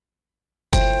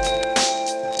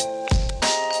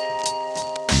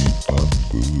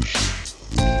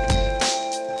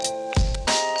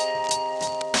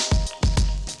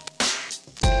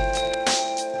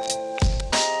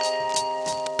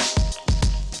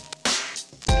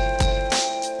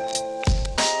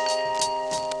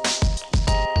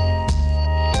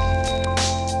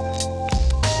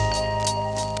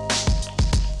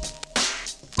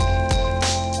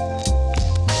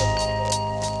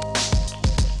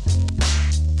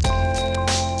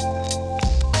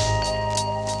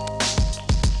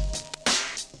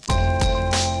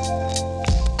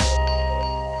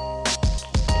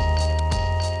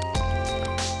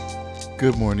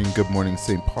Good morning,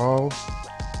 St. Paul.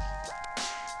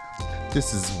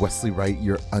 This is Wesley Wright,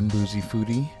 your unbougie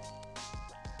foodie.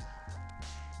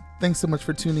 Thanks so much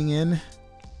for tuning in.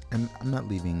 And I'm not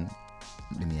leaving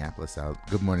Minneapolis out.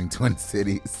 Good morning, Twin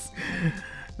Cities.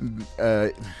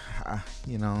 We're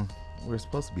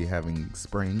supposed to be having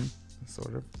spring,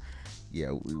 sort of.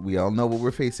 Yeah, we all know what we're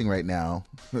facing right now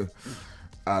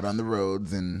out on the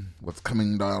roads and what's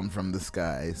coming down from the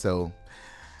sky. So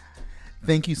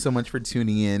thank you so much for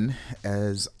tuning in.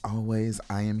 As always,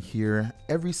 I am here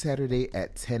every Saturday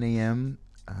at 10 a.m.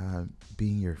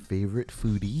 Being your favorite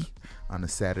foodie on a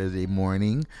Saturday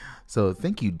morning. So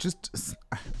thank you.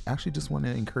 I actually just want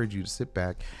to encourage you to sit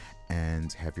back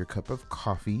and have your cup of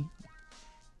coffee.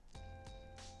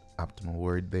 Optimal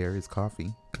word there is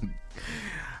coffee.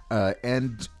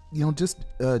 And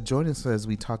join us as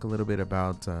we talk a little bit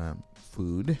about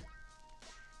food.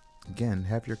 Again,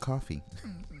 have your coffee.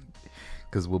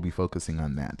 Because we'll be focusing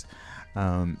on that.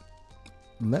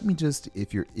 Let me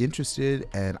if you're interested,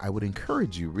 and I would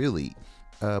encourage you really,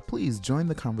 please join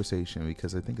the conversation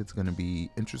because I think it's going to be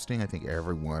interesting. I think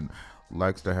everyone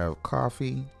likes to have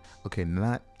coffee. Okay,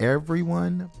 not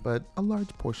everyone, but a large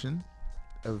portion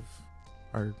of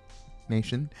our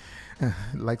nation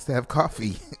likes to have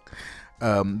coffee.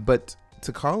 But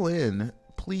to call in,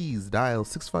 please dial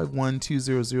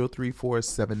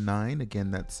 651-200-3479.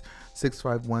 Again, that's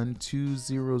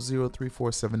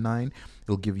 651-200-3479.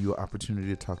 It'll give you an opportunity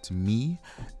to talk to me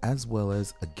as well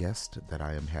as a guest that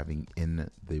I am having at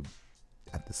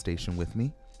the station with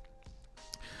me.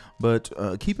 But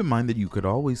keep in mind that you could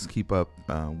always keep up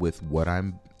with what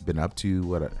I've been up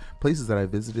to, places that I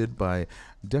visited by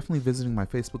definitely visiting my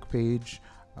Facebook page,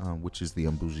 which is the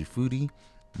Unbougie Foodie.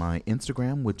 My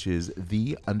Instagram, which is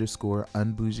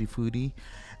 _unbougiefoodie,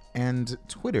 and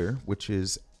Twitter, which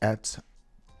is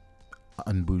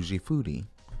 @unbougiefoodie.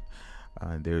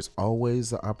 There's always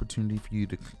the opportunity for you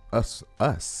to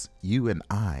you and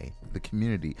I, the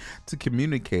community, to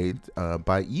communicate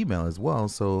by email as well.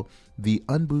 So the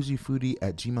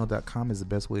unbougiefoodie@gmail.com is the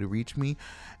best way to reach me.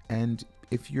 And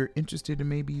if you're interested in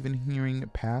maybe even hearing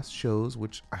past shows,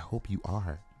 which I hope you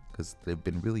are, because they've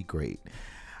been really great.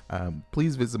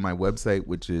 Please visit my website,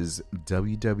 which is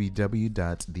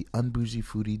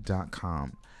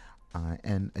www.theunbougiefoodie.com.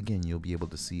 And again, you'll be able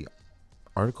to see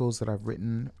articles that I've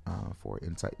written for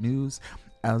Insight News,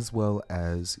 as well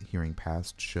as hearing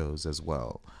past shows as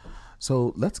well.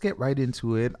 So let's get right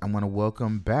into it. I want to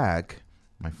welcome back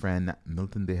my friend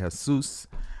Milton Dejesus.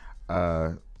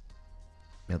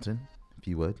 Milton, if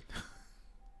you would.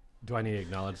 Do I need to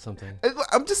acknowledge something?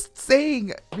 I'm just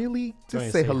saying, really,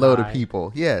 just say hello to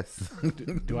people. Yes.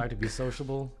 Do I have to be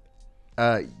sociable?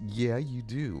 Yeah, you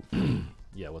do.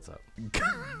 Yeah, what's up?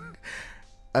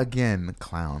 Again,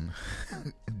 clown,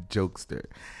 jokester,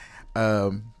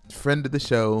 friend of the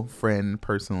show, friend,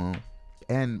 personal,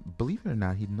 and believe it or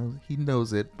not, he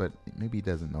knows it, but maybe he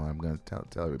doesn't know. I'm gonna tell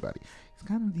everybody.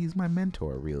 He's my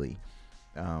mentor, really.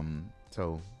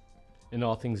 So. In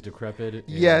all things decrepit.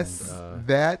 Yes,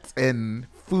 that and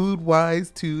food-wise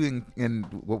too, and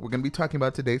what we're going to be talking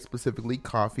about today, specifically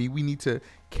coffee. We need to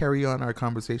carry on our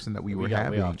conversation that we were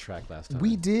having. We got off track last time.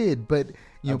 We did, but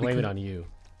I blame it on you.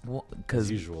 Well, as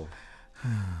usual.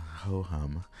 Ho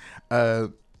hum.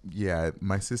 Yeah,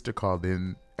 my sister called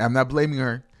in. I'm not blaming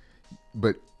her,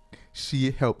 but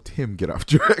she helped him get off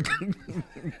track.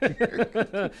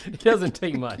 It doesn't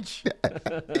take much.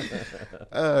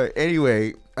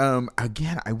 Anyway,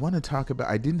 again, I want to talk about,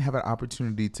 I didn't have an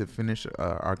opportunity to finish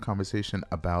our conversation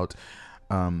about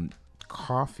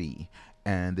coffee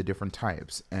and the different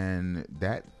types. And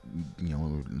that,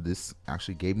 this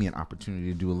actually gave me an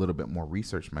opportunity to do a little bit more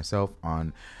research myself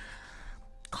on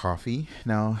coffee.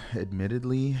 Now,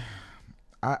 admittedly,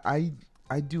 I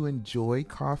do enjoy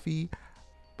coffee,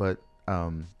 but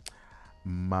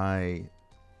my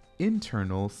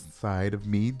internal side of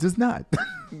me does not.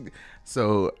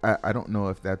 So I don't know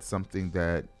if that's something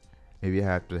that maybe I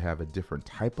have to have a different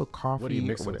type of coffee. What do you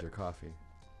mix with your coffee?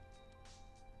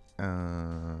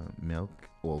 Milk,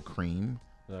 cream.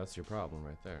 That's your problem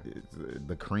right there.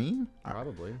 The cream?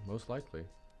 Probably, most likely.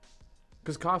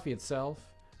 Because coffee itself,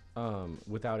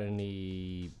 without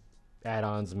any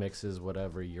add-ons, mixes,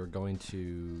 whatever, you're going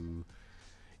to...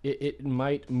 It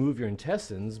might move your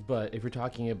intestines, but if you're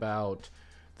talking about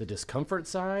the discomfort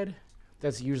side,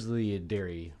 that's usually a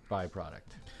dairy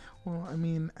byproduct. Well, I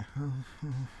mean...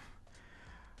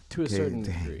 to a certain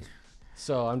degree.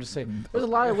 So I'm just saying, there's a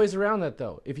lot of ways around that,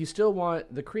 though. If you still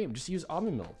want the cream, just use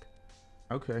almond milk.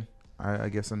 Okay. I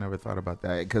guess I never thought about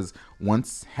that, because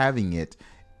once having it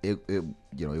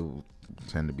will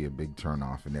tend to be a big turn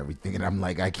off and everything. And I'm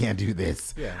like, I can't do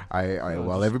this. Yeah.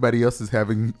 While everybody else is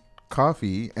having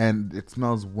coffee and it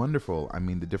smells wonderful. I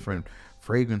mean, the different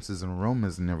fragrances and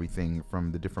aromas and everything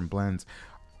from the different blends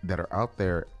that are out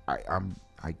there.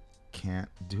 I can't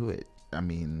do it. I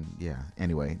mean, yeah.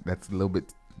 Anyway, that's a little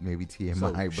bit maybe TMI,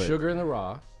 So but sugar in the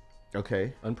raw,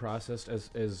 okay. unprocessed,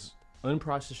 as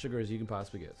unprocessed sugar as you can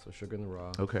possibly get. So sugar in the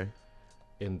raw. Okay.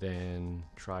 And then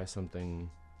try something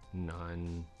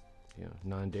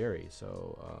non-dairy.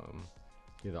 So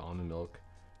the almond milk,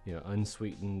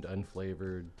 unsweetened,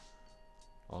 unflavored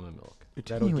almond milk.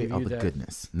 That'll give you all the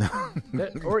goodness. No.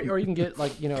 or you can get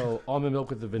almond milk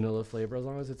with the vanilla flavor, as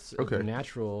long as it's okay.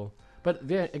 natural. But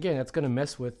then again, that's going to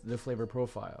mess with the flavor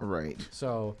profile. Right.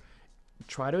 So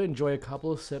try to enjoy a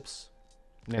couple of sips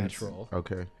natural.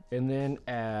 Okay. And then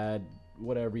add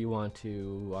whatever you want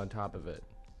to on top of it,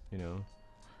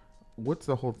 What's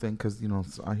the whole thing? Because,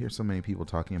 I hear so many people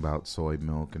talking about soy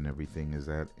milk and everything. Is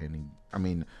that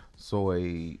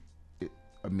soy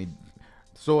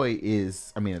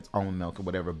is, it's almond milk or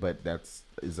whatever, but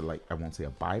is it like, I won't say a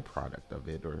byproduct of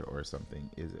it or something?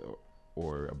 Is it,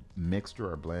 or a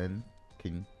mixture or blend?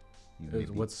 Can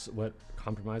you what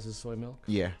compromises soy milk?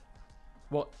 Yeah.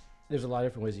 Well, there's a lot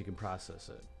of different ways you can process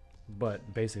it,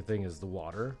 but basic thing is the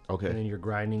water. Okay. And then you're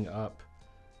grinding up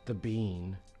the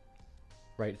bean,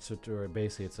 right? So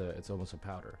basically, it's almost a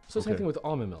powder. So same thing with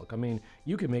almond milk. I mean,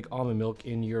 you can make almond milk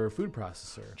in your food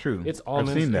processor. True. It's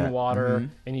almonds and water,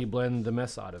 and you blend the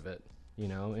mess out of it.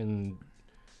 And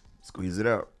squeeze it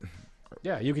out.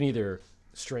 Yeah, you can either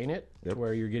strain it to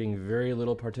where you're getting very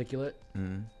little particulate.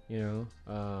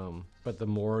 But the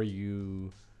more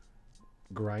you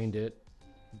grind it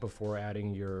before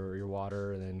adding your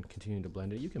water and then continue to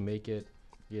blend it, you can make it,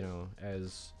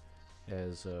 as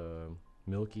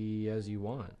milky as you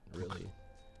want, really.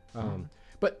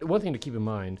 But one thing to keep in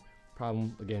mind,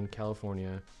 problem again,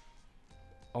 California,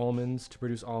 to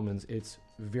produce almonds, it's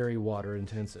very water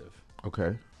intensive.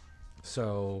 Okay.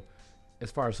 So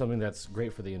as far as something that's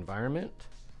great for the environment,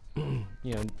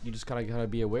 you just gotta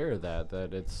be aware of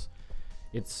that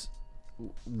it's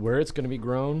where it's going to be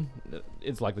grown.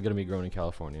 It's likely going to be grown in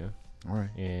California. All right.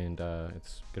 And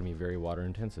it's going to be very water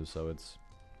intensive. So it's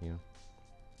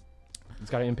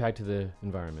got an impact to the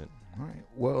environment. All right.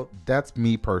 Well, that's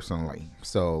me personally.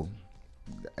 So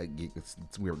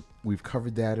we've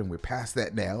covered that and we're past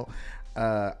that now.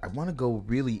 I want to go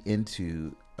really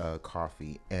into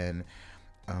coffee. And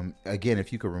again,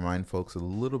 if you could remind folks a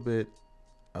little bit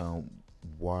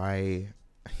why...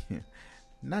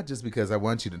 Not just because I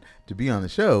want you to be on the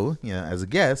show, as a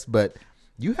guest, but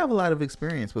you have a lot of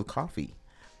experience with coffee.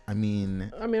 I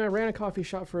ran a coffee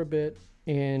shop for a bit,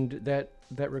 and that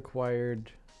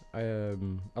required a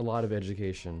lot of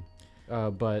education.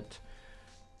 But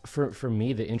for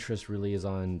me, the interest really is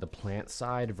on the plant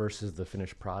side versus the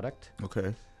finished product.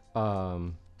 Okay.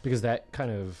 Because that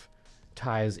kind of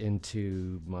ties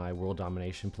into my world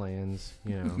domination plans,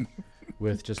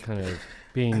 with just kind of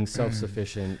being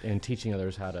self-sufficient and teaching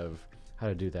others how to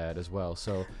do that as well.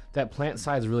 So that plant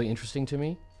side is really interesting to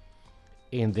me.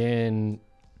 And then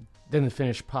the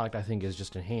finished product, I think, is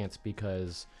just enhanced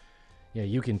because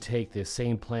you can take the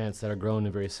same plants that are grown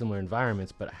in very similar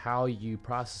environments, but how you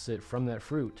process it from that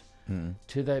fruit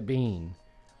to that bean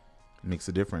makes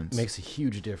a difference. Makes a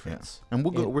huge difference. Yeah.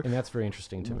 And that's very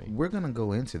interesting to me. We're going to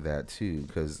go into that too,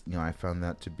 because I found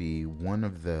that to be one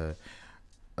of the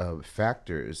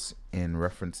factors in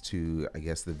reference to, I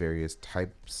guess, the various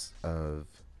types of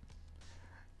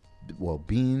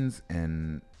beans,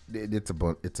 and it's a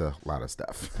lot of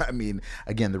stuff.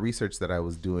 Again, the research that I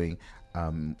was doing,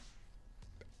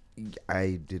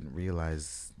 I didn't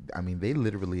realize.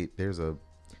 There's a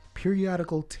periodic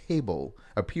table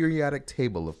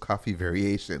of coffee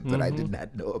variations that I did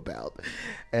not know about,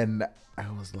 and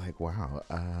I was like, wow,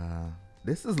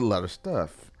 this is a lot of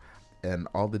stuff. And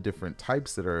all the different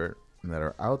types that are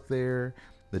out there,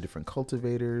 the different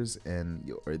cultivators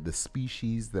and or the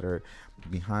species that are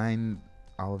behind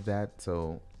all of that.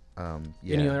 So, And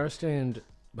you understand,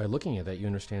 by looking at that, you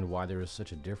understand why there is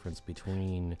such a difference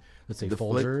between, let's say,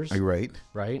 Folgers,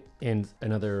 right, and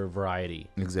another variety.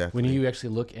 Exactly. When you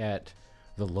actually look at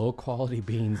the low quality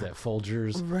beans that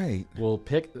Folgers will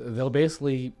pick, they'll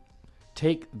basically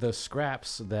take the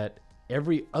scraps that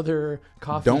every other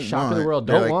coffee shop in the world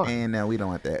don't want. And now we don't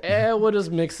want that. We'll just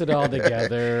mix it all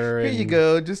together. Here you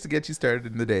go, just to get you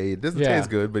started in the day. It doesn't taste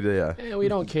good, but yeah. We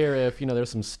don't care if there's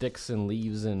some sticks and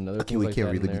leaves and other things like that. We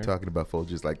can't really be talking about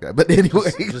Folgers like that, but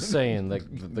anyway. Just saying,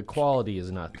 the quality is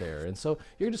not there, and so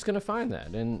you're just going to find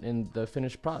that in the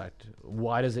finished product.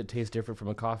 Why does it taste different from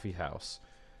a coffee house?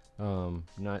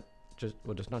 Not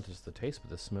just not just the taste, but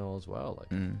the smell as well.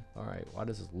 Like, all right, why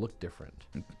does this look different?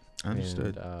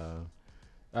 Understood.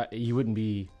 And, you wouldn't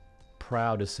be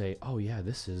proud to say, oh yeah,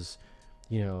 this is,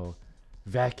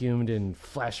 vacuumed and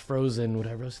flash frozen,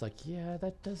 whatever. It's like, yeah,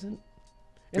 that doesn't.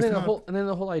 And then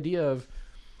the whole idea of,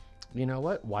 you know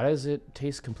what? Why does it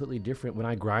taste completely different when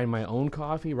I grind my own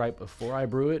coffee right before I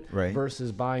brew it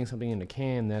versus buying something in a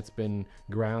can that's been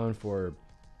ground for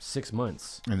 6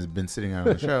 months and it's been sitting out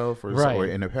on the shelf or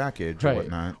in a package or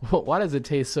whatnot? Well, why does it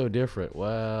taste so different?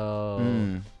 Well,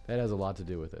 that has a lot to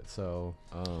do with it. So,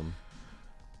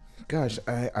 gosh,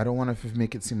 I don't want to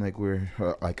make it seem like we're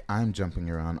like I'm jumping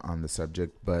around on the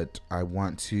subject, but I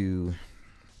want to.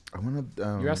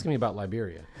 You're asking me about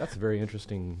Liberia. That's a very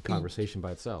interesting conversation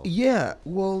by itself. Yeah,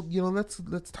 well, let's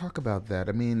talk about that.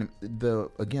 I mean, the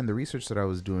research that I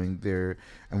was doing there,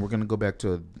 and we're going to go back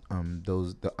to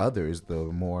the others, the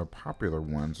more popular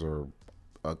ones or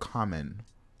common.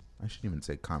 I shouldn't even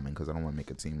say common because I don't want to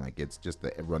make it seem like it's just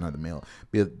the run of the mill.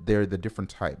 They're the different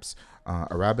types: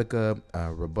 Arabica,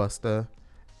 Robusta,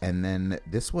 and then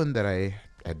this one that I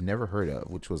had never heard of,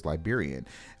 which was Liberian.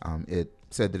 It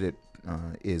said that it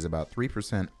is about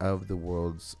 3% of the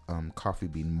world's coffee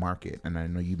bean market, and I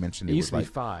know you mentioned it used was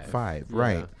to be like 5,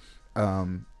 right?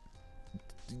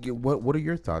 What are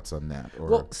your thoughts on that?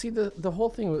 Well, see, the whole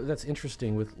thing that's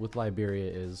interesting with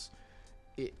Liberia is,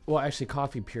 actually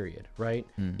coffee period, right?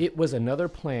 It was another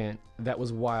plant that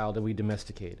was wild and we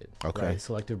domesticated, right?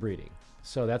 Selective breeding.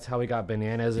 So that's how we got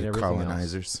bananas and everything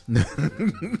colonizers. else.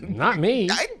 Not me.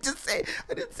 I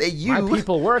didn't say you. My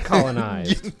people were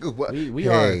colonized.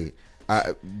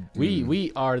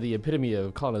 We are the epitome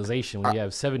of colonization. We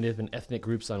have 7 different ethnic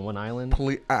groups on one island.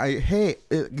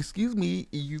 Excuse me,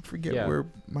 you forget where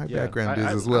my background is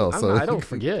as well. I don't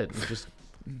forget.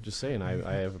 Just saying,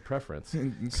 I have a preference.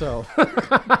 So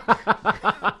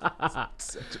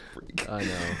such a freak. I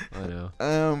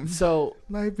know. So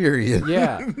Liberia.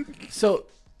 Yeah. So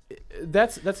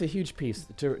that's a huge piece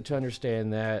to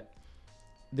understand that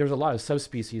there's a lot of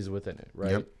subspecies within it,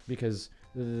 right? Yep. Because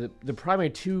the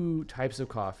primary 2 types of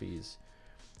coffees,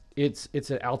 it's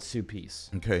an altitude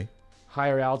piece. Okay.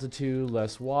 Higher altitude,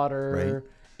 less water. Right.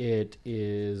 It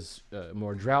is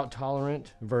more drought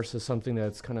tolerant versus something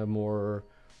that's kind of more,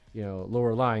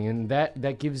 lower lying, and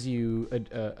that gives you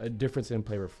a difference in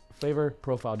flavor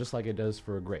profile, just like it does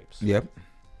for grapes. Yep.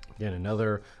 Again,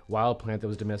 another wild plant that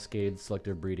was domesticated,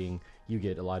 selective breeding, you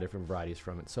get a lot of different varieties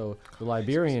from it. So the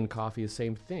Liberian coffee is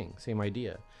same thing, same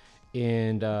idea.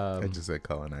 And I just said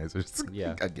colonizers.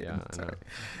 Yeah, sorry.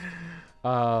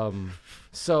 I know.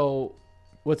 So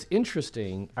what's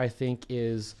interesting, I think,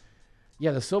 is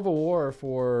the Civil War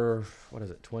for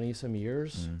 20 some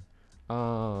years.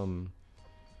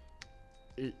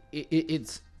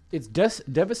 It's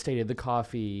devastated the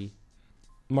coffee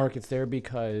markets there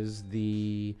because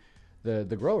the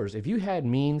growers, if you had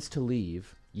means to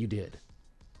leave, you did.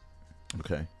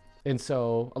 Okay. And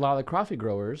so a lot of the coffee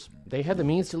growers, they had the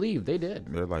means to leave. They did.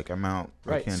 They're like, I'm out.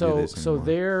 Right. I can't do this anymore.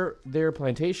 So their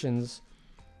plantations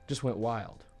just went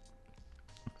wild.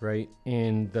 Right.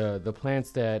 And the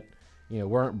plants that,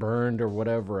 weren't burned or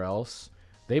whatever else,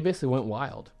 they basically went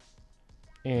wild.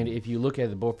 And if you look at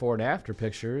the before and after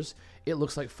pictures, it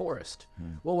looks like forest.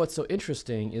 Well, what's so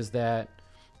interesting is that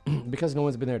because no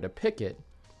one's been there to pick it,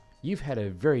 you've had a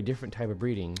very different type of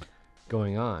breeding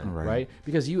going on, right?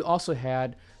 Because you also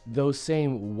had those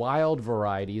same wild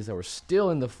varieties that were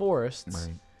still in the forests.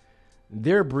 Right.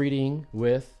 They're breeding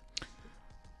with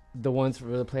the ones for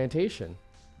the plantation.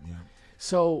 Yeah.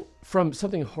 So from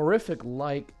something horrific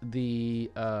like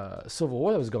the Civil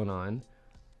War that was going on,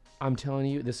 I'm telling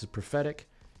you, this is prophetic.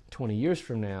 20 years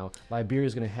from now, Liberia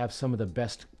is going to have some of the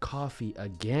best coffee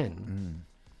again.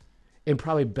 And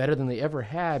probably better than they ever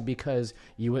had, because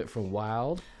you went from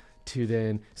wild to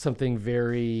then something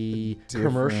very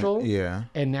commercial,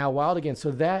 and now wild again.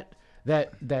 So that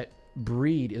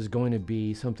breed is going to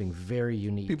be something very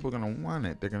unique. People are going to want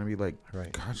it. They're going to be like,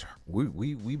 gosh,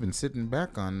 we've been sitting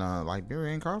back on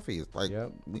Liberian coffee. It's like,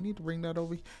 we need to bring that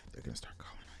over. They're going to start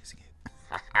colonizing it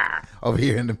over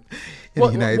here in the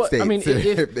United States. I mean,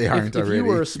 if they aren't if already. you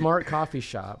were a smart coffee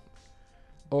shop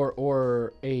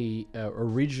or a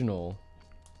regional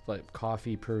like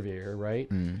coffee purveyor, right?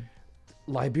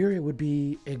 Liberia would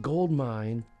be a gold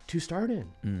mine to start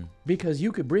in, because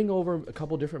you could bring over a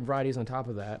couple different varieties on top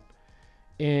of that,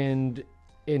 and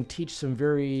teach some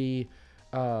very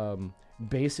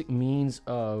basic means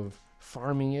of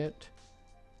farming it.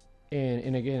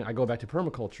 And again, I go back to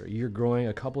permaculture. You're growing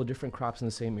a couple of different crops in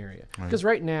the same area, because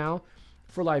right now,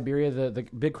 for Liberia, the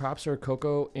big crops are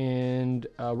cocoa and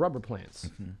rubber plants.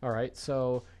 Mm-hmm. All right,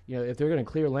 so if they're going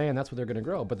to clear land, that's what they're going to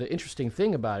grow. But the interesting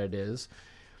thing about it is,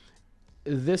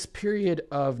 this period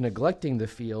of neglecting the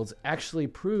fields actually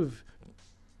proved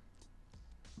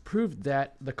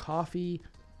that the coffee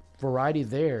variety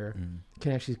there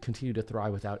can actually continue to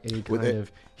thrive without any kind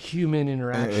of human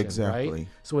interaction. Exactly. Right?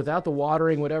 So without the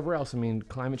watering, whatever else, I mean,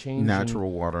 climate change.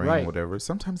 Natural watering, right. whatever.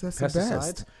 Sometimes that's Pesticides, the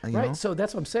best. You right? know? So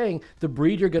that's what I'm saying. The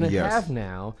breed you're going to Yes. have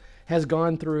now has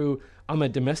gone through, I'm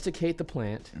going to domesticate the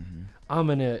plant. I'm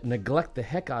going to neglect the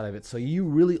heck out of it. So you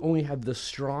really only have the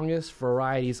strongest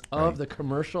varieties of the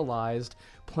commercialized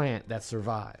plant that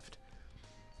survived.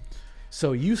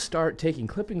 So you start taking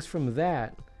clippings from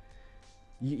that,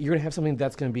 you're going to have something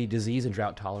that's going to be disease and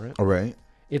drought tolerant. All right.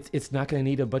 It's not going to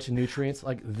need a bunch of nutrients.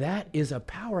 Like, that is a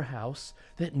powerhouse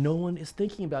that no one is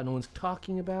thinking about, no one's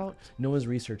talking about, no one's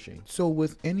researching. So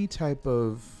with any type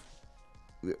of,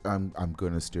 I'm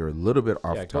going to steer a little bit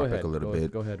off topic a little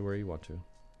bit. Go ahead where you want to.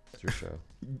 It's your show.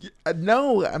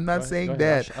 No, I'm not saying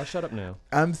that. I'll shut up now.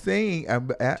 I'm saying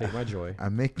Take my joy.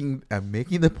 I'm making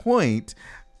the point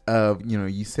of,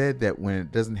 you said that when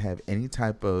it doesn't have any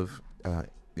type of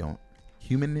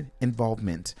human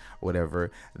involvement or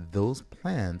whatever, those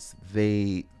plants,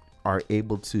 they are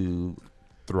able to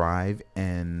thrive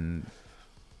and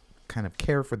kind of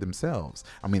care for themselves.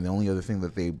 I mean, the only other thing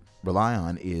that they rely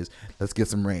on is, let's get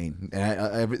some rain,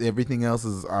 and everything else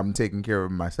is, I'm taking care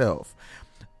of myself.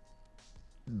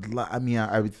 I mean,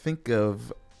 I would think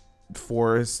of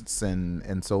forests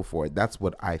and so forth. That's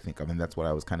what I think of, and that's what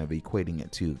I was kind of equating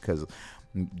it to, because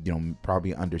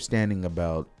probably understanding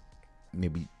about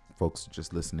maybe folks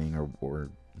just listening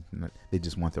or not, they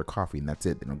just want their coffee and that's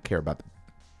it. They don't care about the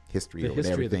history The or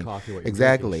history everything. of the coffee. What you're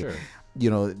Exactly. drinking,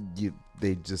 sure.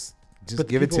 They just But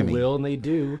give it to me. People will, and they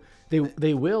do.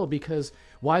 They will, because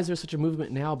why is there such a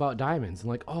movement now about diamonds? And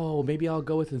like, oh, maybe I'll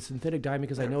go with a synthetic diamond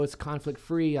because I know it's conflict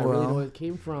free. I really know where it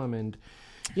came from. And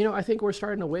I think we're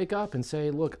starting to wake up and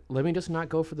say, look, let me just not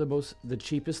go for the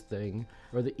cheapest thing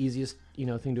or the easiest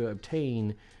thing to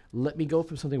obtain. Let me go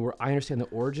for something where I understand the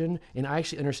origin and I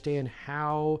actually understand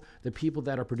how the people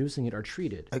that are producing it are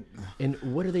treated, and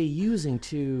what are they using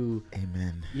to,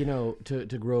 Amen.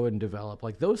 To grow and develop.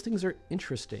 Like, those things are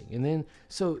interesting. And then,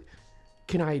 so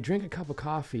can I drink a cup of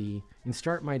coffee and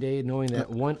start my day knowing that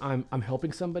one, I'm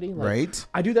helping somebody? Like, Right.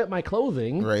 I do that in my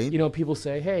clothing. Right. People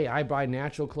say, hey, I buy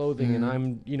natural clothing and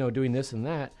I'm, doing this and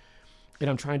that. And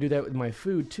I'm trying to do that with my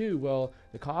food too. Well,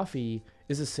 the coffee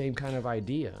is the same kind of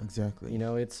idea. Exactly.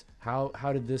 It's how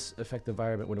did this affect the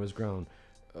environment when it was grown?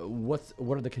 What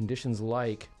are the conditions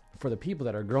like for the people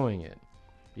that are growing it?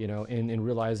 And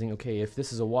realizing, okay, if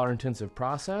this is a water intensive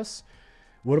process,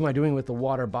 what am I doing with the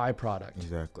water byproduct?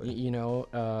 Exactly.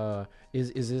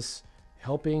 Is this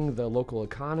helping the local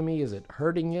economy? Is it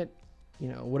hurting it?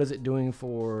 What is it doing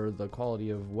for the quality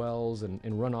of wells and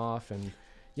runoff? And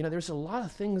there's a lot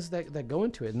of things that go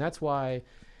into it, and that's why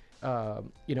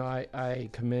I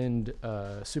commend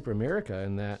Super America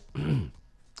in that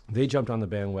they jumped on the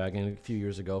bandwagon a few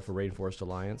years ago for Rainforest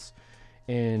Alliance,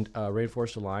 and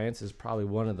Rainforest Alliance is probably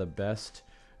one of the best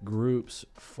groups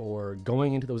for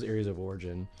going into those areas of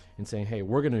origin and saying, hey,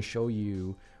 we're going to show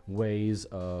you ways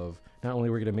of, not only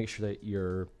we're going to make sure that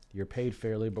you're paid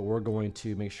fairly, but we're going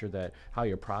to make sure that how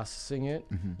you're processing it,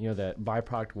 that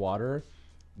byproduct water,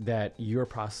 that you're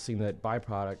processing that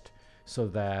byproduct so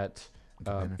that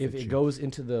if it goes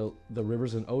into the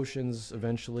rivers and oceans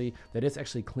eventually, that it's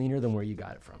actually cleaner than where you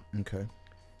got it from. Okay.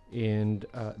 And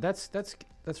that's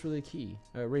really key.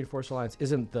 Rainforest Alliance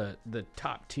isn't the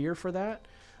top tier for that,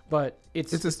 but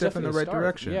it's a step in the right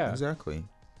direction. Yeah, exactly.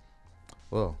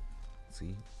 Well,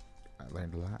 see, I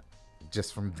learned a lot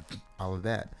just from all of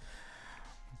that.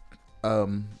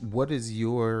 What is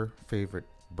your favorite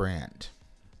brand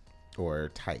or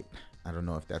type? I don't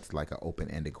know if that's like an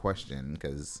open-ended question,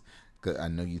 because I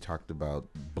know you talked about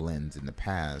blends in the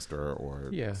past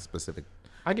or specific.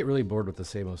 I get really bored with the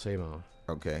same-o.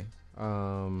 Okay.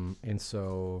 And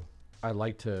so I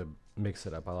like to mix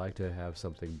it up. I like to have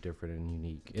something different and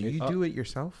unique. Do you do it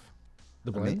yourself?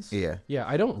 The blends? Yeah. Yeah,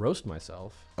 I don't roast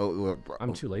myself. Oh,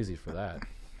 I'm too lazy for that.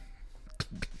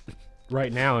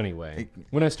 Right now, anyway.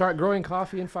 When I start growing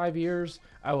coffee in 5 years,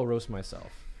 I will roast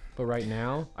myself. But right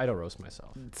now, I don't roast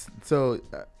myself. So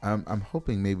I'm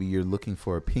hoping maybe you're looking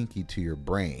for a pinky to your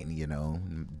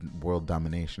brain, world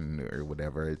domination or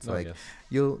whatever. It's yes.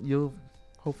 You'll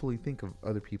hopefully think of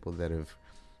other people that have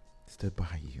stood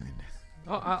by you. And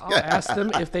I'll ask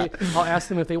them if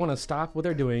they want to stop what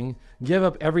they're doing, give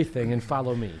up everything, and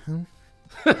follow me.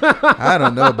 I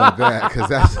don't know about that because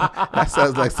that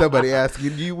sounds like somebody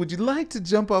asking you, would you like to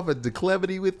jump off a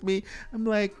declivity with me? I'm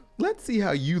like, let's see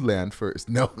how you land first.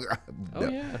 No. Oh,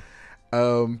 yeah.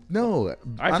 No.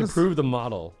 I have to prove the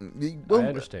model. Well, I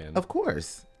understand. Of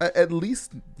course. At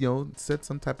least, set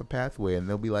some type of pathway and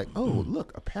they'll be like, oh,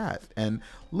 look, a path. And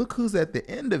look who's at the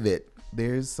end of it.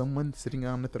 There's someone sitting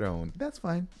on the throne. That's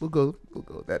fine. We'll go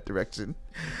that direction.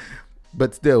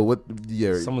 But still, what?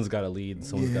 Yeah, someone's got to lead.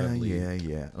 Someone's got to lead.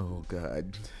 Yeah. Oh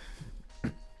God.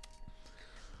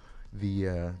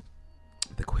 The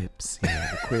quips.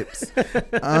 Yeah, the quips.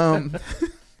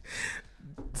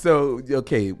 So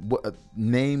okay,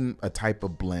 name a type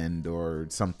of blend or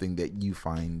something that you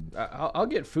find. I'll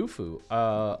get fufu.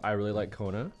 I really like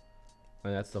Kona,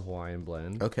 and that's the Hawaiian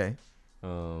blend. Okay.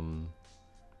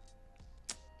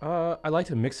 I like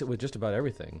to mix it with just about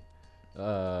everything.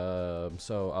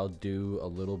 So I'll do a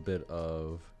little bit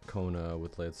of Kona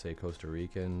with, let's say, Costa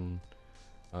Rican.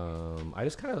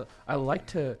 I like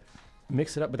to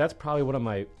mix it up, but that's probably one of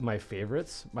my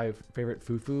favorites. My favorite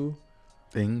fufu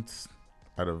things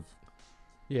out of.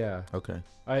 Yeah. Okay.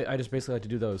 I just basically like to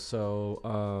do those.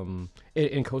 So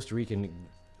in Costa Rican,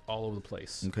 all over the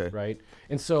place. Okay. Right.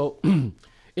 And so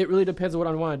it really depends on what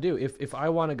I want to do. If I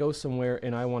want to go somewhere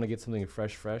and I want to get something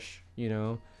fresh,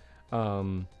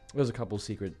 there's a couple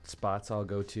secret spots I'll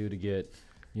go to get,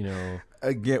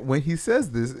 Again, when he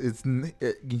says this,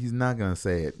 he's not gonna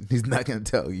say it. He's not gonna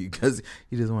tell you because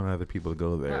he doesn't want other people to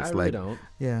go there. I really don't.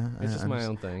 Yeah, it's just my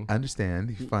own thing. I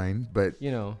understand. He's fine, but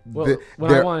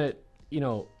when I want it,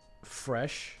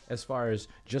 fresh as far as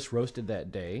just roasted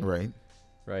that day,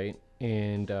 right,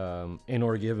 and in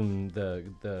order to give them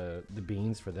the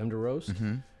beans for them to roast,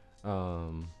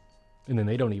 and then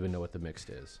they don't even know what the mixed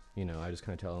is. I just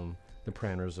kind of tell them the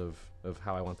parameters of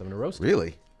how I want them to roast it.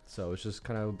 Really? So it's just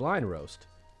kind of a blind roast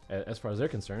as far as they're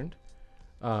concerned.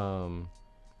 But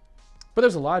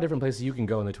there's a lot of different places you can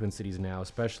go in the Twin Cities now,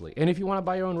 especially. And if you want to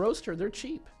buy your own roaster, they're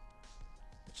cheap.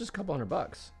 It's just a couple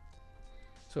 $100.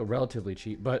 So relatively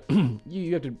cheap. But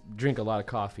you have to drink a lot of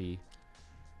coffee.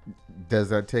 Does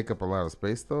that take up a lot of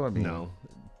space, though? I mean, no.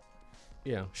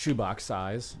 Shoebox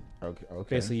size. Okay.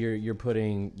 Basically, you're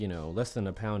putting, less than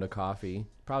a pound of coffee,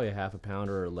 probably a half a pound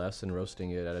or less, and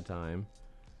roasting it at a time.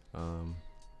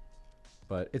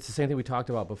 But it's the same thing we talked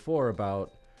about before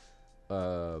about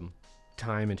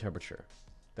time and temperature.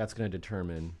 That's going to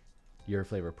determine your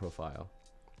flavor profile.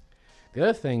 The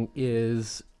other thing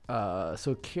is,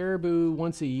 so Caribou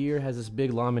once a year has this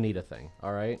big La Manita thing.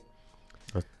 All right,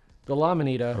 the La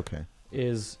Manita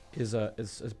is a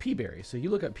pea berry. So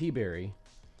you look at pea berry,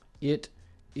 it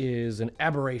is an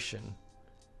aberration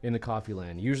in the coffee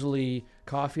land. Usually,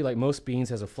 coffee, like most beans,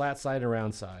 has a flat side and a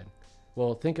round side.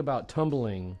 Well, think about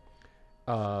tumbling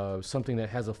something that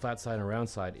has a flat side and a round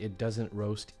side. It doesn't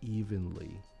roast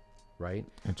evenly, right?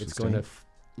 It's going to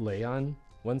lay on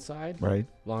one side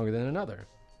longer than another.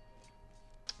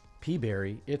 Pea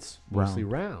berry, it's mostly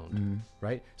round,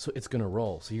 right? So it's going to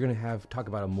roll. So you're going to talk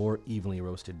about a more evenly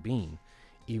roasted bean.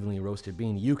 Evenly roasted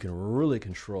bean, you can really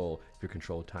control, if you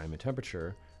control time and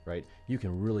temperature, right? You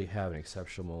can really have an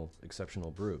exceptional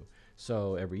brew.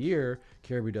 So every year,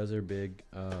 Caribou does their big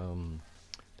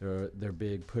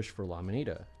push for La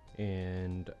Manita,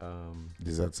 and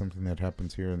is that something that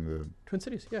happens here in the Twin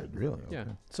Cities? Yeah, really? Okay. Yeah.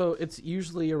 So it's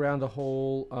usually around the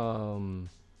whole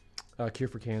cure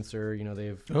for cancer.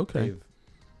 They've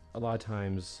a lot of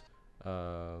times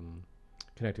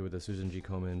connected with the Susan G.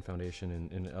 Komen Foundation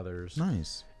and others.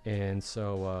 Nice. And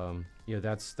so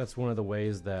that's one of the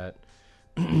ways that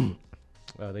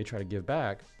they try to give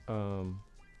back.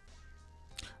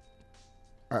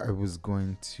 I was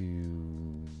going to,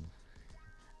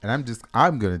 and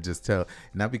I'm going to just tell,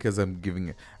 not because I am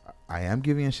giving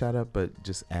a shout out, but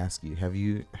just ask you, have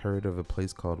you heard of a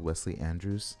place called Wesley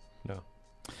Andrews? No.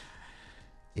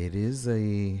 It is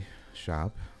a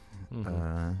shop,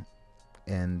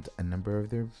 and a number of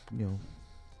their,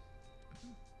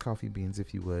 coffee beans,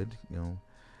 if you would,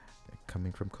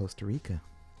 coming from Costa Rica.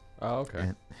 Oh, okay.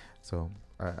 And so,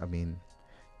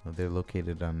 they're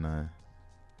located on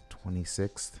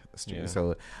 26th Street. Yeah.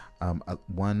 So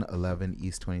 111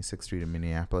 East 26th Street in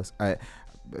Minneapolis. I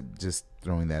just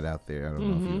throwing that out there. I don't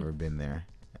know if you've ever been there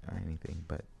or anything,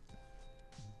 but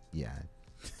yeah.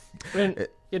 And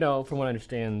from what I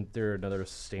understand, they're another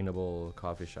sustainable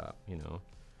coffee shop, and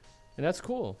that's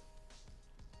cool.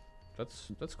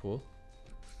 That's cool.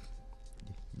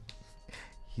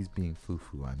 He's being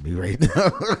foo-foo on me right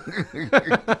now.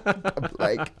 I'm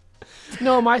like,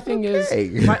 no, my thing is,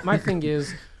 my thing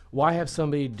is, why have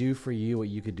somebody do for you what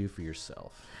you could do for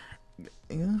yourself?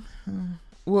 Yeah.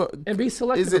 Well, and be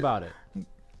selective about it.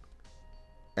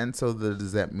 And so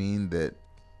does that mean that?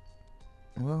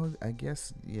 Well, I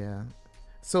guess yeah.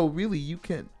 So really, you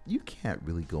can't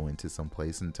really go into some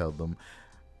place and tell them,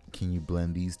 can you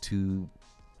blend these two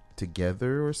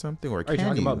together or something? Or are you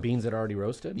talking about beans that are already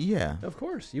roasted? Yeah, of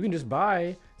course. You can just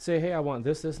say, hey, I want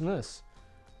this, this, and this.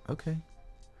 Okay.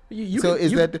 Like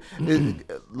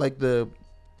the?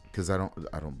 Because I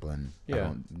don't blend. Yeah. I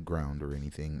don't ground or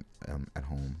anything at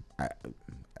home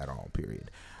at all. Period.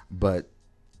 But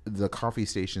the coffee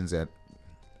stations that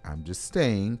I'm just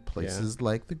staying, places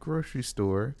like the grocery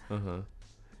store.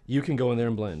 You can go in there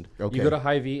and blend. Okay. You go to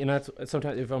Hy-Vee, and that's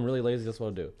sometimes if I'm really lazy, that's what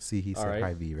I'll do. See, he said right?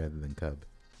 Hy-Vee rather than Cub.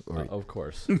 Of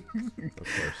course. Of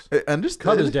course. Understood.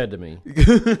 Cub is dead to me.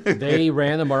 They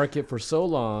ran the market for so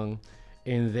long,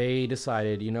 and they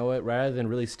decided, you know what, rather than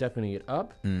really stepping it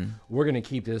up, we're going to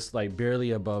keep this like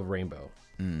barely above rainbow.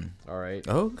 All right?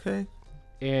 Okay.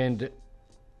 And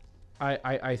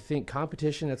I think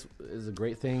competition is a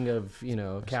great thing of,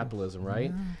 capitalism,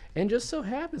 right? Yeah. And just so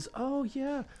happens,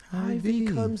 Hy-Vee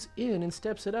comes in and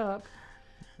steps it up.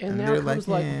 And now it comes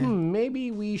maybe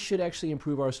we should actually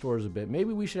improve our stores a bit.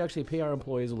 Maybe we should actually pay our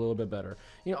employees a little bit better.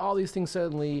 All these things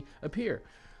suddenly appear.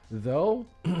 Though,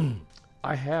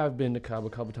 I have been to Cub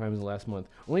a couple times in the last month.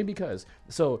 Only because,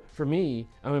 so for me,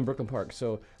 I'm in Brooklyn Park.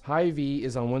 So Hy-Vee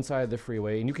is on one side of the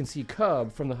freeway, and you can see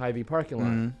Cub from the Hy-Vee parking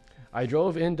lot. I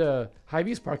drove into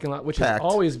Hy-Vee's parking lot, which Packed. is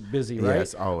always busy, right?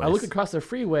 Yes, always. I look across the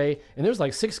freeway, and there's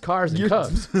like 6 cars and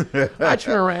Cubs. I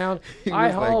turn around, I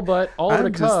haul butt all over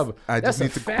to Cub. That's the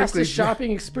fastest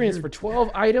shopping experience for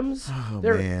 12 items.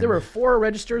 There were 4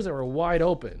 registers that were wide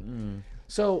open.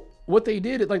 So what they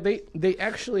did, they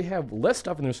actually have less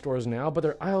stuff in their stores now, but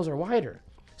their aisles are wider.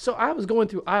 So I was going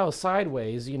through aisles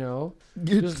sideways,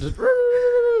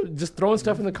 just throwing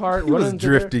stuff in the cart, running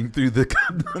drifting through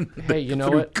the. Hey, you know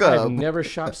what? Cub. I've never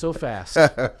shopped so fast.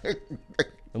 I'm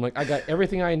like, I got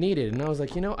everything I needed, and I was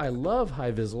like, I love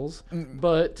Hyvizzles,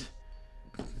 but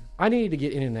I needed to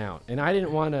get in and out, and I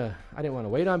didn't want to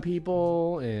wait on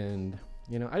people, and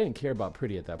I didn't care about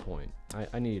pretty at that point.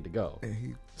 I needed to go.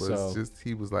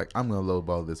 He was like, I'm gonna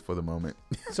lowball this for the moment.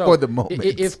 So for the moment,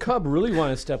 if Cub really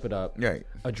wanted to step it up, right,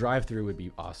 a drive-through would be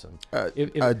awesome.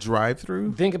 A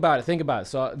drive-through? Think about it.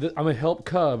 So I'm gonna help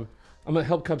Cub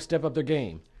step up their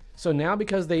game. So now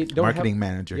because they don't marketing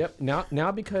manager. Yep.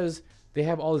 Now because they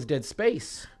have all this dead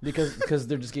space because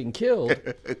they're just getting killed.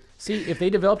 See, if they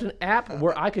developed an app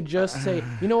where I could just say,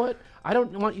 you know what? I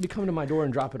don't want you to come to my door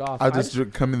and drop it off. I'll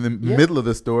just come in the middle of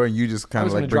the store and you just kind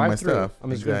of like bring my stuff.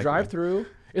 I'm just going to drive through.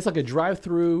 It's like a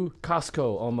drive-through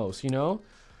Costco almost,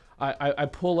 I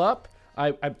pull up.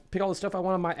 I pick all the stuff I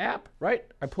want on my app, right?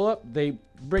 I pull up. They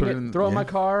bring it, throw it in my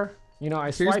car.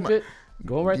 I swipe it,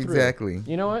 go right through. Exactly.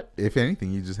 You know what? If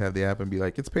anything, you just have the app and be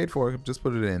like, it's paid for. Just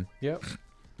put it in. Yep.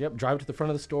 Drive to the front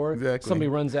of the store. Exactly. Somebody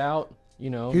runs out.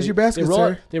 Here's your basket,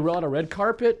 sir. They roll out a red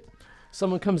carpet.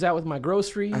 Someone comes out with my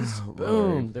groceries. Oh,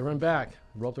 boom! Lord. They run back,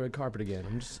 roll up the red carpet again.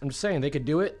 I'm just saying they could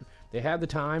do it. They have the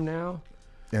time now.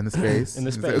 And the space. And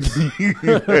the space.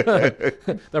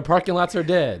 Their parking lots are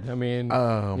dead. I mean,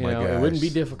 it wouldn't be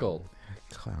difficult.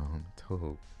 Clown toad.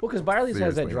 Well, because Byerly's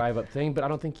has that drive-up thing, but I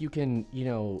don't think you can,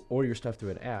 order your stuff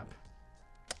through an app.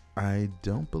 I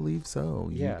don't believe so.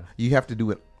 Yeah. You have to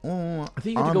do it I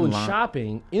think you have to go in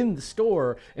shopping in the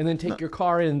store and then take your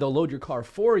car in and they'll load your car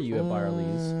for you at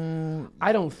Byerly's.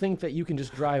 I don't think that you can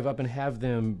just drive up and have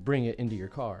them bring it into your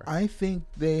car. I think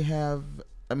they have...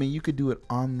 you could do it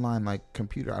online like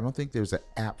computer. I don't think there's an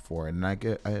app for it. And I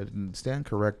stand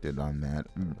corrected on that,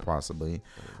 possibly.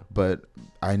 But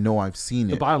I know I've seen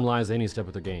it. The bottom line is they need to step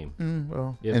up their game.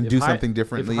 If do something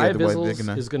differently. If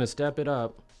Hyvizzle is going to step it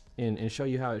up and show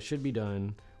you how it should be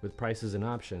done with prices and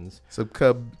options. So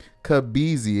Cub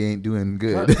Beezy ain't doing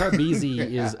good. Cub Beezy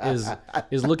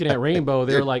is looking at Rainbow.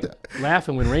 They're like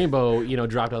laughing when Rainbow,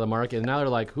 dropped out of the market. And now they're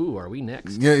like, who are we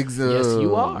next? Yeah, exactly. Yes,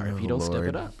 you are if you don't step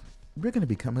it up. We're going to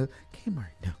become a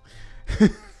Kmart now.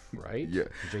 Right? Yeah.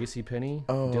 JCPenney,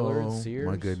 Dillard, Sears.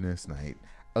 My goodness night.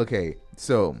 Okay,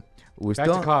 so we're back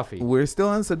still to coffee. We're still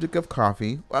on the subject of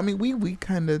coffee. We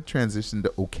kind of transitioned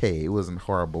to okay. It wasn't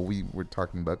horrible. We were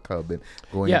talking about Cub and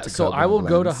going into so Cub I will blends.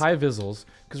 go to Hyvizzles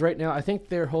because right now I think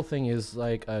their whole thing is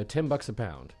like $10 a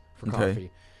pound for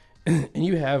coffee. And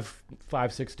you have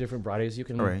 5-6 different varieties you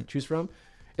can choose from.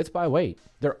 It's by weight.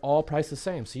 They're all priced the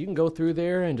same, so you can go through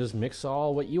there and just mix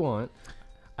all what you want.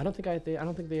 I don't think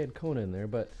they had Kona in there,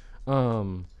 but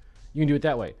you can do it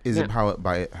that way. Is it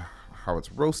how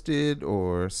it's roasted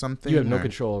or something? You have no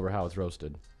control over how it's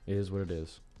roasted. It is what it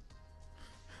is.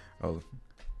 Oh,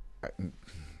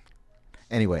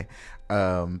 anyway,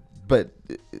 but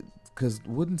because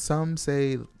wouldn't some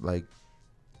say like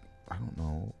I don't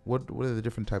know. What are the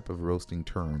different type of roasting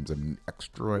terms? I mean,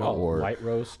 extra or light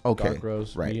roast, okay, dark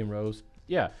roast, right. medium roast.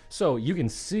 Yeah. So you can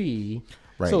see.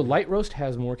 Right. So light roast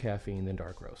has more caffeine than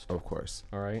dark roast. Of course.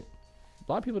 All right.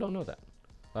 A lot of people don't know that.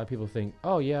 A lot of people think,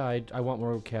 oh yeah, I want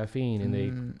more caffeine, and they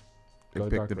go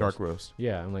pick the dark roast.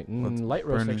 Yeah, I'm like, light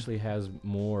roast actually has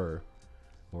more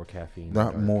caffeine.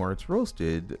 Not more. It's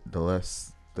roasted, the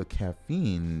less the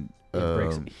caffeine. It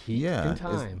breaks heat and is-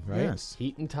 time, right? yes.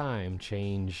 Heat and time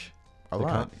change A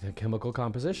lot. the chemical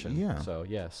composition. Yeah. So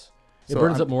yes. It So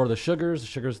burns up more of the sugars. The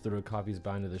sugars through coffee's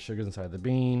bind to the sugars inside the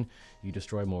bean. You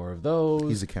destroy more of those.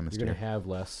 He's a chemist. You're going to have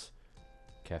less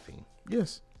caffeine.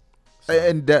 Yes. So-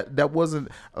 And that wasn't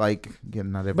like,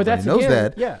 again, not but everybody that's knows again,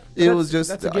 that. Yeah. It was just,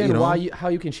 that's again you know, why how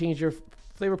you can change your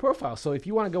flavor profile. So if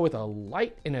you want to go with a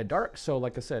light and a dark, so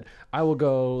like I said, I will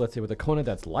go, let's say, with a Kona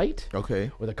that's light,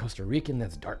 okay. with a Costa Rican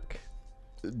that's dark.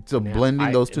 So Now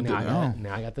blending those two. now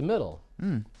I got the middle.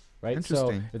 Right.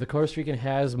 Interesting. So if the Costa Rican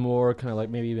has more kind of like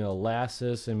maybe even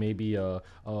molasses and maybe a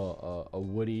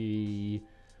woody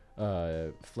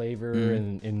flavor,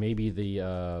 and maybe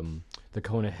the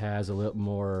Kona has a little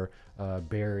more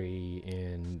berry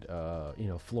and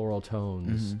floral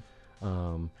tones.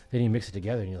 Then you mix it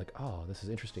together and you're like, oh, this is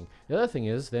interesting. The other thing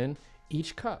is then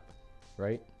each cup,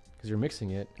 right? Because you're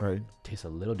mixing it, Right. tastes a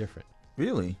little different.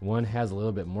 Really? One has a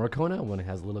little bit more Kona, one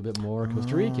has a little bit more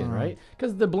Costa Rican, right?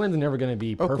 Because the blend's never going to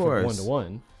be perfect course.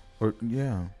 1-to-1. Or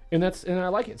yeah. And I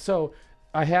like it. So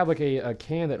I have like a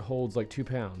can that holds like 2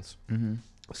 pounds.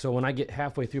 So when I get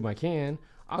halfway through my can,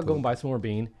 I'll go and buy some more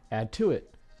bean, add to it.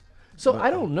 So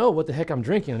I don't know what the heck I'm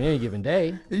drinking on any given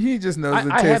day. He just knows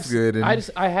it tastes good. And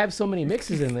I have so many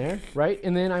mixes in there, right?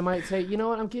 And then I might say, you know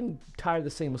what, I'm getting tired of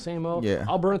the same old. Yeah.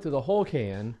 I'll burn through the whole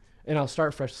can and I'll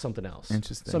start fresh with something else.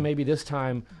 Interesting. So maybe this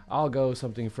time I'll go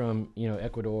something from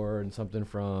Ecuador and something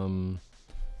from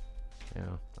I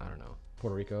don't know,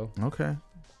 Puerto Rico. Okay.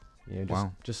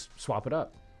 Just swap it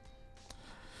up.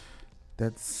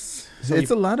 It's So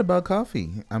a lot about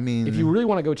coffee. I mean, If you really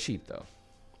want to go cheap, though,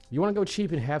 you want to go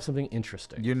cheap and have something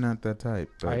interesting. you're not that type.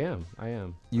 but I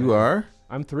am. You are?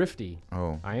 I'm thrifty.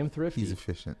 Oh, I am thrifty. he's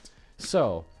efficient.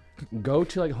 So, go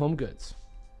to like Home Goods.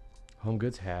 Home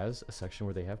Goods has a section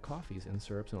where they have coffees and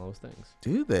syrups and all those things.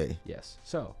 Do they? Yes.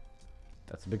 So,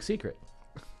 that's a big secret.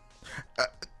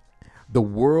 The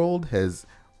world has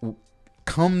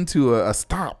come to a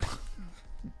stop.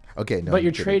 Okay, no. But you're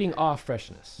I'm kidding. trading off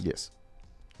freshness. Yes,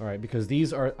 All right, because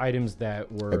these are items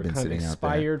that were Have been kind of sitting out there.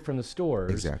 expired from the stores.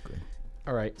 exactly.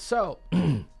 All right, so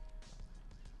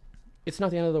it's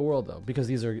not the end of the world though, because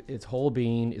it's whole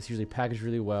bean. It's usually packaged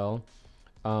really well.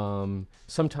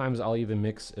 Sometimes I'll even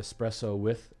mix espresso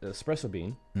with espresso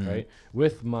bean, right,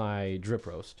 with my drip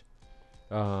roast.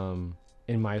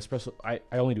 In my espresso, I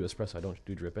only do espresso. I don't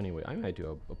do drip anyway. I might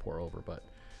do a pour over, but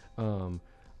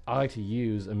I like to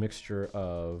use a mixture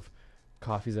of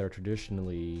coffees that are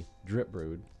traditionally drip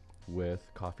brewed with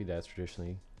coffee that's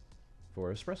traditionally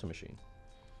for espresso machine.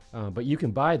 But you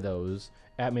can buy those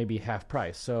at maybe half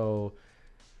price. So,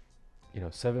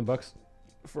 $7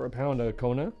 for a pound of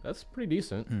Kona, that's pretty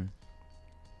decent.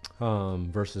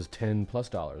 Versus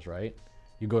 $10+, right?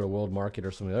 You go to World Market or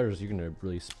some of the others, you're gonna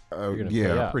really, pay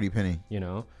up, pretty penny.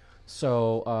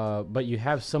 So, but you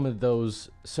have some of those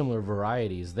similar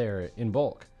varieties there in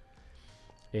bulk,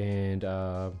 and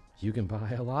you can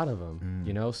buy a lot of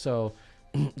them. So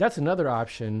that's another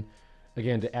option,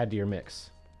 again, to add to your mix.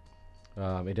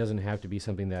 It doesn't have to be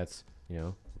something that's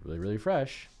really, really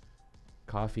fresh.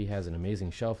 Coffee has an amazing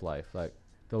shelf life. Like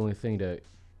the only thing to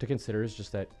consider is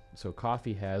just that. So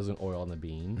coffee has an oil in the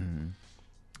bean.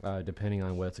 Depending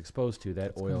on what it's exposed to,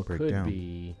 that oil could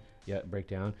break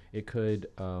down. It could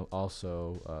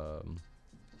also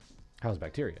house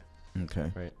bacteria.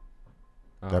 Okay, Right.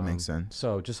 that makes sense.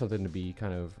 So just something to be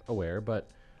kind of aware. But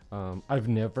I've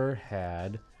never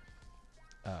had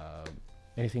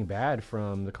anything bad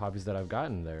from the coffees that I've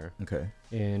gotten there. Okay,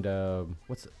 And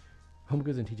Home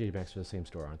Goods and TJ Maxx are the same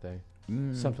store, aren't they?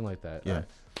 Something like that. Yeah.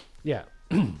 Yeah.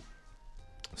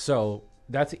 So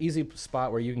that's an easy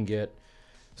spot where you can get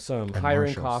some At higher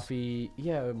end Marshall's. coffee.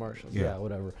 Yeah, at Marshalls. Yeah. Yeah,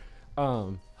 whatever.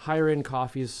 Higher end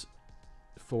coffees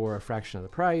for a fraction of the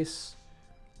price.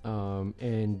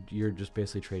 And you're just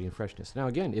basically trading freshness. Now,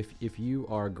 again, if you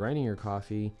are grinding your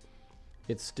coffee,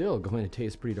 it's still going to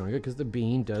taste pretty darn good because the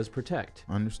bean does protect.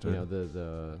 understood.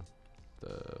 The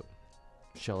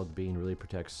shell of the bean really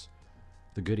protects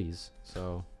the goodies.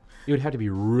 So it would have to be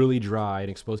really dry and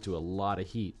exposed to a lot of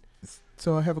heat.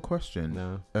 So I have a question.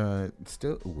 No.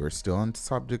 We're still on the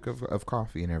subject of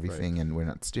coffee and everything, and we're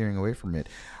not steering away from it.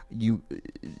 You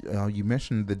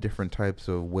mentioned the different types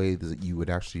of ways that you would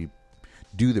actually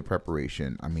do the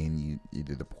preparation. I mean, you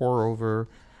do the pour over,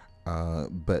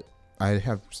 but I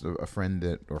have a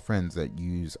friend or friends that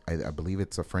use, I believe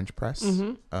it's a French press.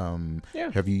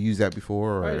 Yeah. Have you used that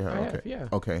before? Or, I okay. have, yeah.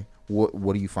 Okay.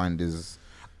 What do you find is,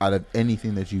 out of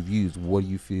anything that you've used, what do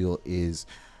you feel is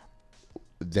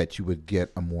that you would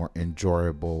get a more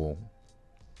enjoyable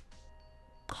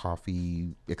coffee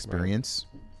experience?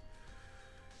 Right.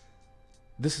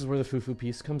 This is where the foo-foo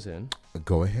piece comes in.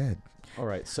 Go ahead. All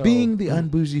right. So being the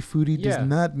unbougie foodie does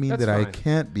not mean that fine. I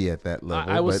can't be at that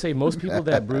level. I will say most people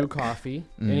that brew coffee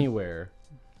anywhere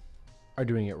are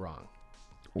doing it wrong.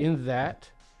 In that,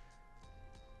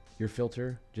 your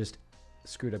filter just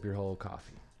screwed up your whole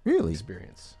coffee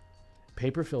experience.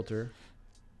 Paper filter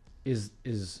is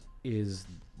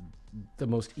the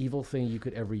most evil thing you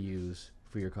could ever use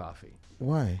for your coffee.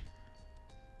 Why?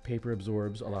 Paper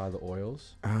absorbs a lot of the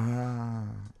oils. Ah.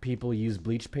 People use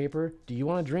bleached paper. Do you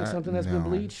want to drink something that's been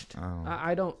bleached?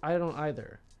 I don't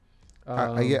either.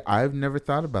 I've never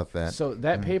thought about that. So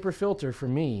that paper filter for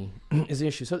me is an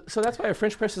issue. So that's why a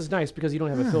French press is nice, because you don't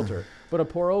have a filter. But a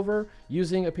pour over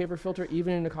using a paper filter,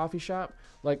 even in a coffee shop,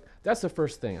 like that's the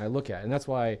first thing I look at, and that's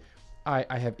why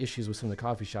I have issues with some of the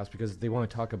coffee shops, because they want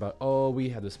to talk about, we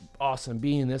have this awesome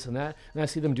bean, this and that, and I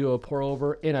see them do a pour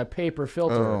over in a paper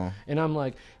filter, and I'm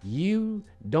like, you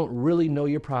don't really know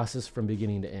your process from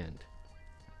beginning to end.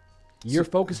 You're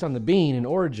focused on the bean and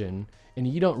origin, and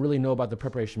you don't really know about the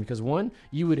preparation, because one,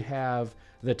 you would have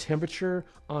the temperature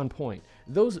on point.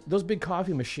 Those big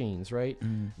coffee machines, right?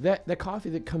 That coffee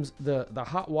that comes, the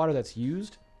hot water that's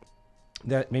used,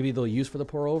 that maybe they'll use for the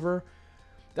pour over,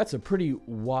 that's a pretty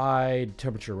wide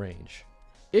temperature range.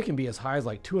 It can be as high as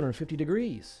like 250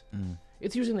 degrees.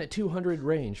 It's using that 200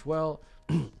 range. Well,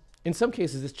 in some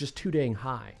cases, it's just too dang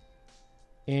high.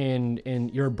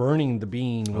 And you're burning the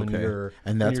bean when you're,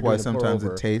 and that's why sometimes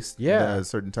it tastes a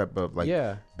certain type of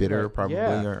bitter, probably.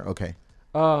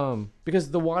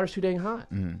 Because the water's too dang hot.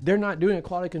 They're not doing a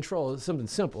quality control. It's something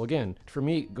simple. Again, for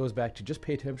me, it goes back to just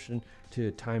pay attention to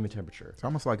time and temperature. It's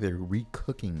almost like they're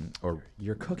recooking, or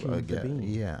you're cooking the bean.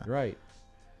 Yeah. Right.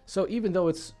 So even though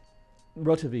it's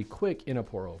relatively quick in a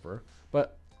pour over,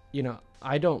 but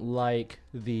I don't like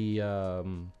the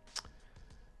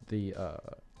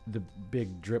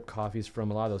big drip coffees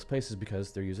from a lot of those places,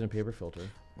 because they're using a paper filter.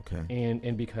 Okay.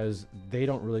 And because they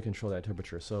don't really control that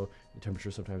temperature. So the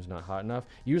temperature sometimes is not hot enough.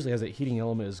 Usually as that heating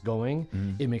element is going,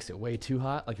 it makes it way too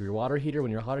hot. Like your water heater,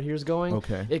 when your water heater is going,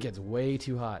 it gets way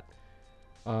too hot.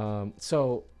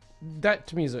 So that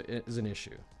to me is an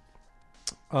issue.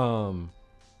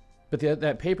 But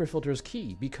that paper filter is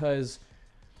key, because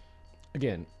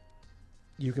again,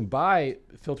 you can buy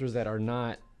filters that are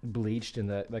not bleached and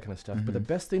that kind of stuff. But the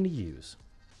best thing to use,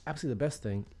 absolutely the best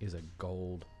thing, is a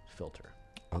gold filter.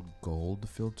 A gold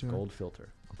filter? Gold filter.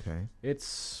 Okay.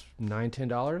 It's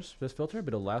 $9-10 this filter,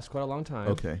 but it'll last quite a long time.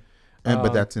 Okay. But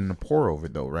that's in the pour over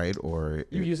though, right? Or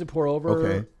you use a pour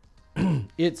over. Okay.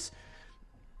 It's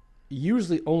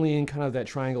usually only in kind of that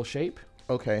triangle shape.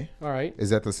 Okay. All right.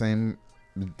 Is that the same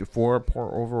for a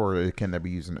pour over, or can that be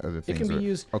used in other things? It can be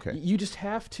used. Okay. You just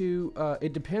have to.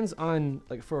 It depends on,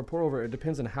 like for a pour over, it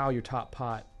depends on how your top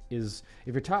pot is.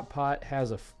 If your top pot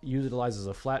utilizes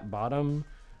a flat bottom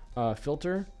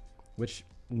filter, which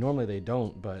normally they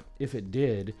don't, but if it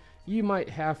did, you might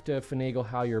have to finagle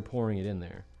how you're pouring it in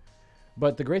there.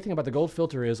 But the great thing about the gold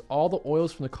filter is all the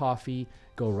oils from the coffee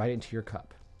go right into your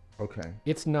cup. Okay.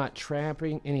 It's not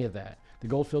trapping any of that. The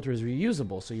gold filter is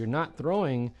reusable, so you're not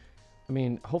throwing. I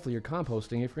mean, hopefully you're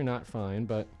composting. If you're not, fine.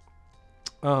 But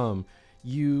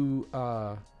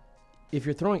if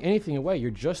you're throwing anything away,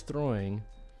 you're just throwing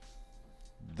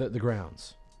the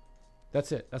grounds.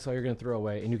 That's it. That's all you're going to throw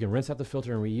away, and you can rinse out the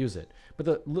filter and reuse it. But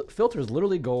the filter is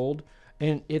literally gold,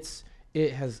 and it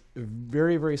has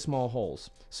very, very small holes.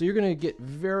 So you're going to get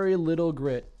very little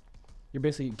grit. You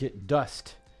basically get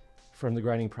dust from the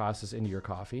grinding process into your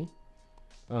coffee.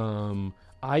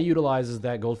 I utilizes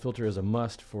that gold filter as a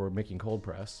must for making cold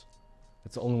press.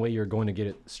 That's the only way you're going to get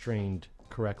it strained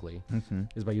correctly,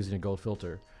 is by using a gold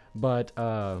filter. But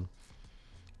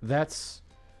that's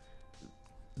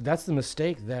the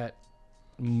mistake that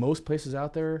most places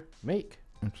out there make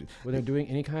when they're doing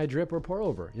any kind of drip or pour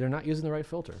over. They're not using the right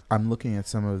filter. I'm looking at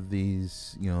some of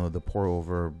these, the pour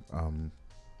over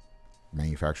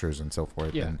manufacturers and so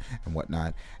forth and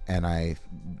whatnot, and I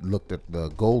looked at the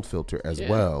gold filter as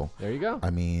well. There you go.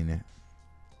 I mean,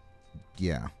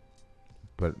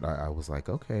 but I was like,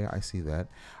 okay, I see that.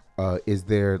 Is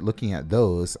there, looking at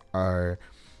those,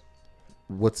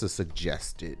 what's a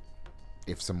suggested,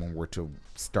 if someone were to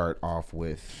start off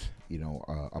with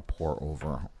a pour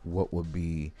over, what would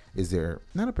be? Is there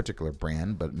not a particular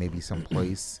brand, but maybe some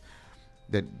place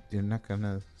that you're not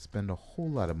gonna spend a whole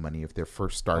lot of money if they're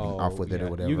first starting off with it or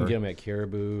whatever? You can get them at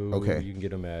Caribou. Okay. You can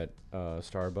get them at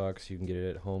Starbucks. You can get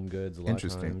it at Home Goods a lot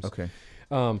Interesting. of times.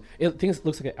 Okay. Things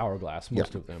looks like an hourglass,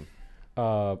 most of them.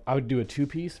 I would do a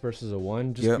 2-piece versus a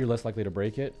 1, just you're less likely to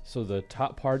break it. So the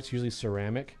top part's usually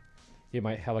ceramic. It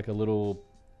might have like a little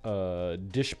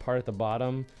dish part at the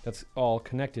bottom that's all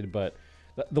connected, but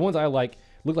the ones I like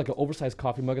look like an oversized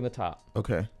coffee mug in the top.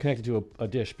 Okay. Connected to a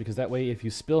dish, because that way if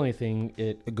you spill anything,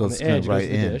 it goes on the edge, right goes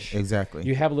to the in. dish. Exactly.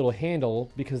 You have a little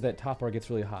handle because that top part gets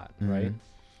really hot, right?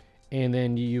 And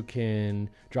then you can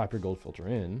drop your gold filter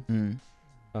in.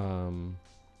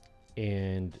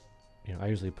 And I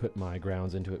usually put my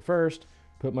grounds into it first,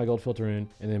 put my gold filter in,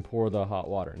 and then pour the hot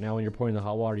water. Now, when you're pouring the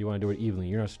hot water, you want to do it evenly.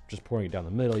 You're not just pouring it down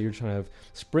the middle. You're kind of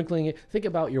sprinkling it. Think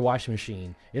about your washing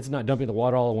machine. It's not dumping the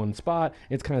water all in one spot.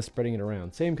 It's kind of spreading it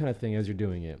around. Same kind of thing as you're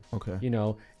doing it. Okay.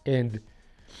 And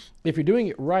if you're doing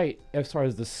it right, as far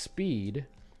as the speed,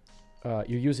 you're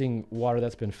using water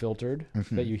that's been filtered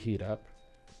that you heat up.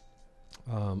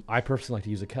 I personally like to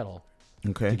use a kettle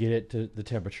to get it to the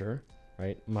temperature,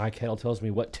 right? My kettle tells me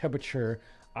what temperature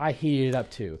I heat it up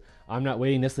to. I'm not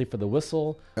waiting necessarily for the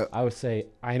whistle. I would say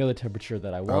I know the temperature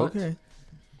that I want. Okay.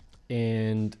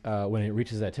 And when it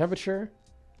reaches that temperature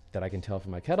that I can tell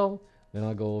from my kettle, then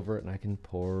I'll go over it and I can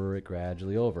pour it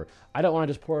gradually over. I don't want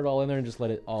to just pour it all in there and just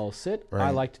let it all sit. Right. I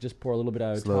like to just pour a little bit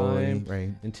at a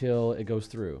time until it goes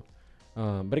through.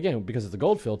 But again, because it's a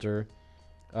gold filter,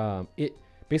 it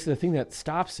basically the thing that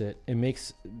stops it and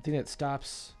makes the thing that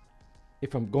stops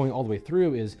if I'm going all the way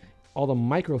through is all the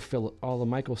micro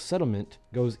settlement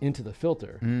goes into the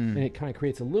filter, and it kind of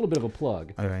creates a little bit of a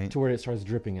plug to where it starts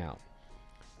dripping out.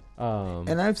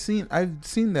 And I've seen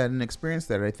that and experienced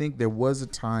that. I think there was a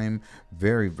time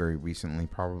very, very recently,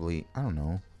 probably, I don't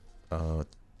know,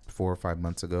 4 or 5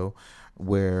 months ago,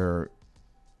 where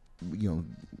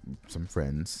some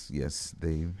friends, yes,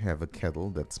 they have a kettle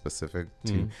that's specific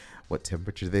to what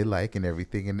temperature they like and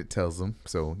everything, and it tells them.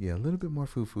 So yeah, a little bit more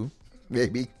foo-foo,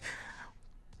 maybe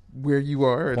where you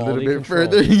are, Quality a little bit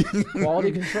control. further.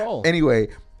 Quality control. Anyway,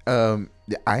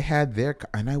 I had their,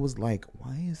 and I was like,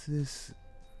 why is this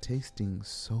tasting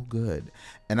so good?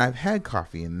 And I've had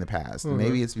coffee in the past.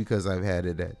 Maybe it's because I've had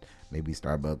it at maybe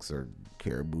Starbucks or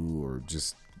Caribou or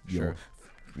just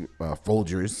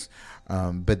Folgers.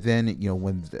 But then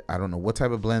when I don't know what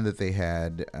type of blend that they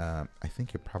had. I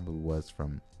think it probably was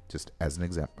from, just as an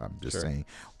example, I'm just saying,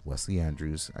 Wesley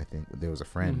Andrews. I think there was a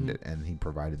friend and he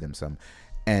provided them some,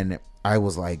 and I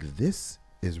was like, this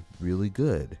is really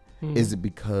good. Is it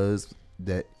because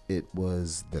that it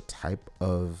was the type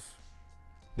of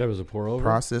there was a pour over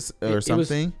process or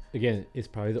something? Again, it's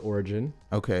probably the origin.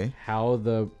 Okay. How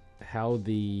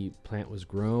the plant was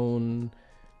grown,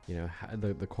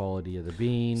 the quality of the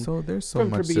bean. So there's so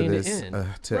much to this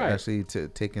to to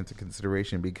take into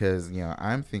consideration, because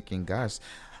I'm thinking, gosh,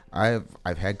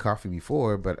 I've had coffee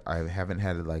before, but I haven't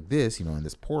had it like this, in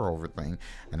this pour over thing,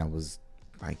 and I was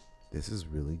like, this is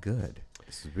really good.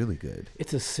 This is really good.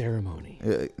 It's a ceremony.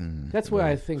 That's why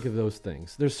I think of those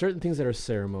things. There's certain things that are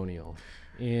ceremonial,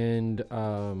 and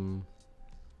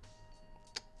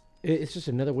it's just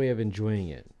another way of enjoying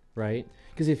it, right?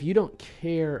 Because if you don't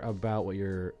care about what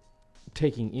you're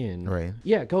taking in,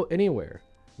 go anywhere,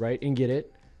 right, and get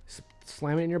it,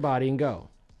 slam it in your body and go.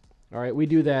 All right, we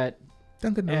do that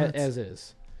as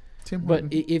is. But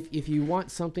if you want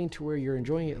something to where you're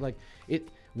enjoying it, like it,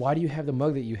 why do you have the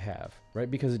mug that you have, right?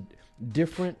 Because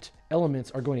different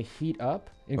elements are going to heat up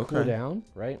and cool down,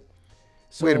 right?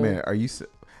 So wait a minute, are you?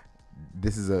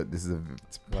 This is a.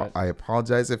 I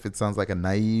apologize if it sounds like a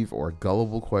naive or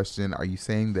gullible question. Are you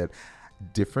saying that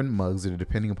different mugs, or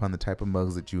depending upon the type of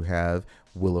mugs that you have,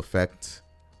 will affect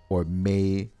or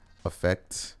may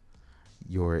affect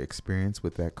your experience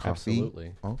with that coffee?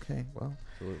 Absolutely. Okay. Well.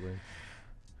 Absolutely.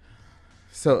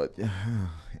 So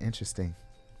interesting.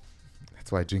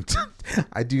 That's why I drink.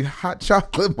 I do hot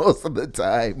chocolate most of the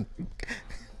time.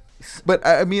 But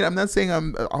I mean, I'm not saying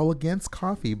I'm all against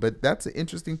coffee, but that's an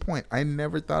interesting point. I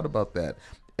never thought about that.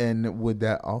 And would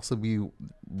that also be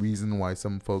reason why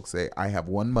some folks say, I have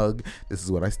one mug, this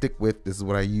is what I stick with, this is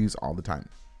what I use all the time?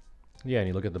 Yeah, and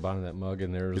you look at the bottom of that mug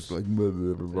and there's it's like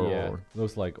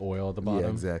those like oil at the bottom. Yeah,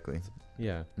 exactly.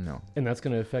 Yeah. No. And that's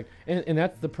going to affect, and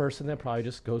that's the person that probably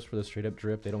just goes for the straight up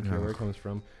drip. They don't care where it comes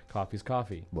from. Coffee's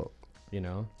coffee. Well,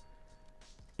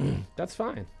 that's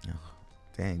fine.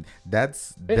 Dang,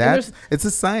 that's it's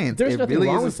a science. There's it really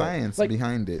is a it. science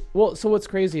behind it. Well, so what's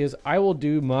crazy is I will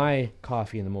do my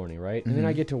coffee in the morning, right? And then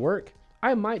I get to work.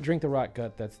 I might drink the rock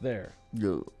gut that's there.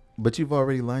 But you've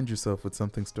already lined yourself with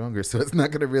something stronger, so it's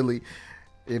not going to really.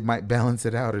 It might balance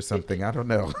it out or something. I don't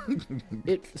know.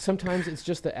 Sometimes it's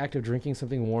just the act of drinking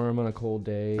something warm on a cold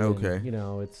day. Okay.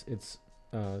 And, it's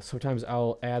sometimes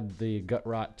I'll add the gut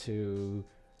rot to,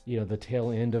 the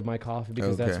tail end of my coffee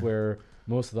because that's where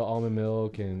most of the almond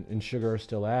milk and sugar are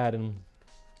still at. And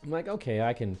I'm like, okay,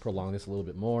 I can prolong this a little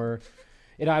bit more.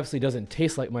 It obviously doesn't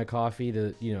taste like my coffee,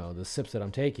 the sips that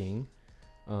I'm taking.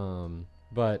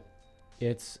 But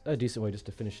it's a decent way just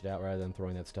to finish it out rather than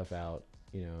throwing that stuff out,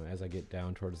 as I get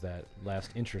down towards that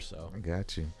last inch or so. I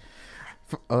got you.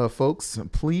 Folks,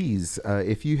 please,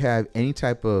 if you have any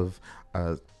type of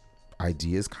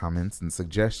ideas, comments, and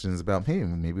suggestions about, hey,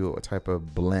 maybe what type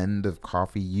of blend of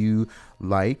coffee you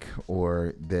like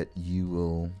or that you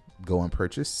will go and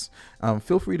purchase,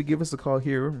 feel free to give us a call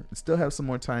here. Still have some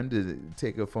more time to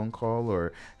take a phone call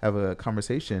or have a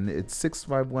conversation. It's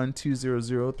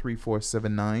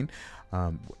 651-200-3479.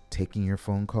 Taking your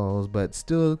phone calls, but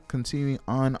still continuing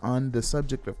on the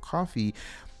subject of coffee.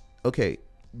 Okay,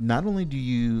 not only do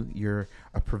you're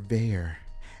a purveyor,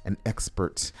 an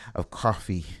expert of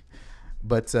coffee,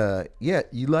 but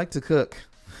you like to cook.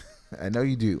 I know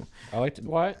you do. I like to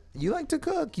what? You like to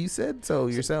cook. You said so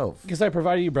yourself. Because I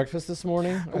provided you breakfast this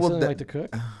morning. I certainly like to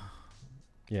cook.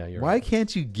 Yeah, you're Why right.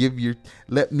 can't you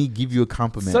let me give you a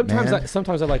compliment,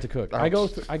 Sometimes I like to cook. I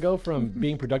go from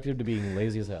being productive to being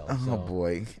lazy as hell. Oh,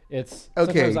 boy. It's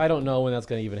okay. Sometimes I don't know when that's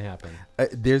going to even happen.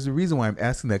 There's a reason why I'm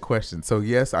asking that question. So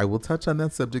yes, I will touch on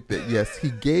that subject. That yes,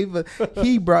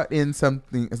 he brought in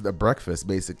something, a breakfast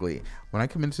basically. When I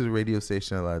come into the radio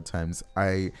station, a lot of times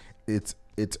it's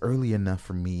early enough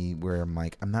for me where I'm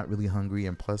like, I'm not really hungry,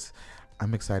 and plus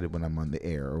I'm excited when I'm on the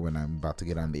air or when I'm about to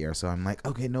get on the air. So I'm like,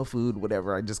 okay, no food,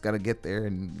 whatever. I just got to get there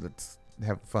and let's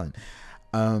have fun.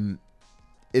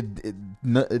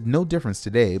 No difference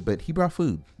today, but he brought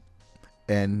food,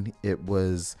 and it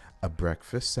was a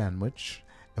breakfast sandwich.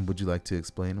 And would you like to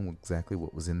explain exactly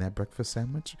what was in that breakfast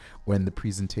sandwich or in the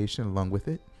presentation along with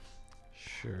it?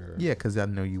 Sure. Yeah, because I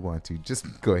know you want to.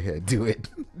 Just go ahead, do it.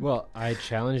 Well, I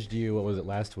challenged you, what was it,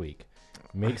 last week?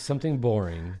 Make something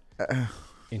boring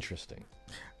interesting.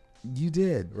 You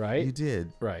did. Right? You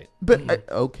did. Right. But,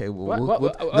 okay. Well,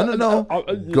 no.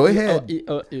 Go ahead.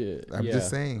 I'm just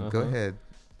saying. Go ahead.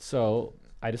 So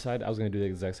I decided I was going to do the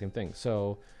exact same thing.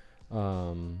 So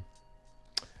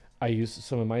I used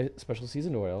some of my special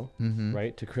seasoned oil,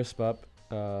 right, to crisp up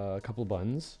a couple of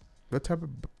buns. What type of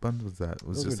buns was that?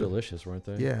 Those were delicious, weren't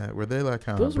they? Yeah. Were they like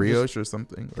kind of brioche or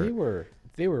something? They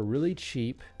were really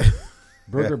cheap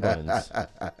burger buns.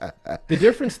 The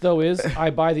difference, though, is I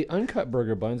buy the uncut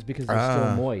burger buns because they're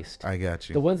still moist. I got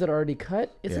you. The ones that are already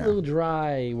cut, it's a little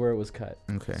dry where it was cut.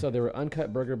 Okay. So they were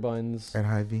uncut burger buns. At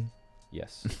Hy-Vee?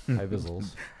 Yes.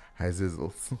 Hyvizzles.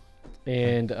 Hyvizzles.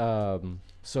 And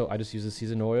so I just used the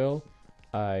seasoned oil.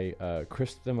 I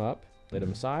crisped them up, laid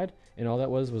them aside, and all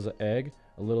that was an egg,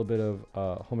 a little bit of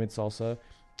homemade salsa,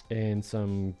 and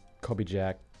some Kobe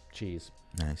Jack cheese.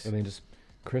 Nice. And then just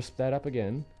crisp that up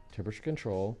again, temperature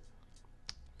control,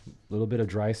 a little bit of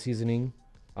dry seasoning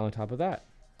on top of that.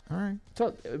 All right.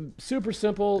 So super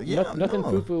simple, nothing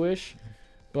foo-foo-ish,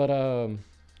 but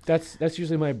that's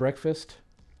usually my breakfast.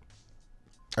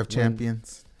 Of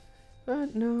champions?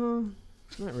 No,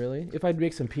 not really. If I'd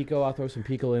make some pico, I'll throw some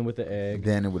pico in with the egg.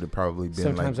 Then it would have probably been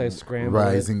sometimes I scramble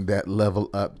rising that level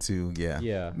up to,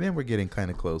 Yeah. Then we're getting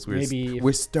kind of close. We're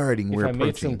starting. We're approaching. If I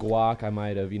made some guac, I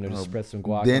might have, just spread some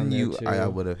guac on there too. I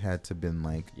would have had to been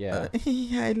like, I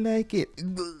like it.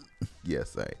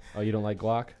 Yes, Oh, you don't like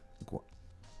guac?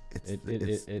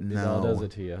 It all does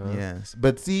it to you, huh? Yes,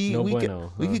 but see, we could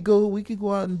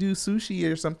go out and do sushi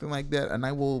or something like that, and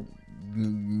I will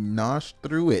nosh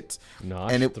through it.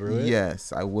 Through it?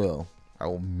 Yes, I will. I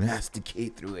will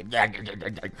masticate through it.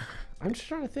 I'm just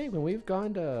trying to think when we've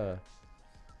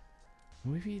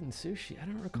eaten sushi. I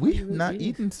don't recall. We have not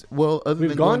eaten. Well, other we've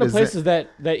than gone to places that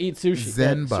eat sushi.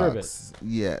 Zen Box.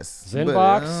 Yes. Zen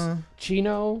Box.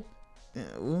 Chino.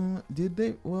 Did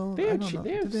they? Well, they have did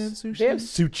they have sushi? They have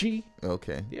sushi.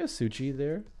 Okay. They have sushi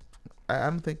there. I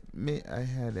don't think I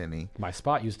had any. My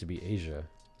spot used to be Asia.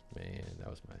 Man, that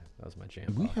was my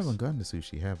jam. We haven't gone to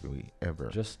sushi, have we? Ever?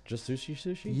 Just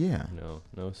sushi? Yeah. No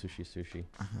sushi.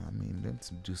 I mean, let's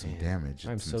do some damage.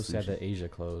 I'm so sad that Asia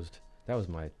closed. That was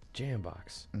my jam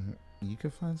box. You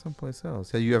could find someplace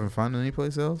else. You haven't found any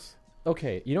place else?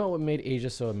 Okay, you know what made Asia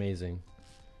so amazing?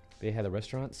 They had the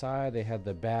restaurant side. They had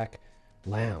the back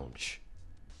lounge.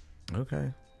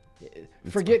 Okay.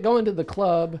 Forget going to the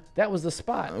club. That was the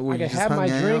spot. I could have my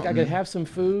drink. I could have some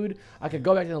food. I could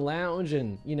go back to the lounge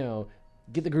and,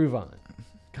 get the groove on.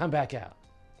 Come back out.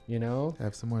 You know,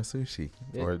 Have some more sushi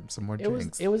or some more it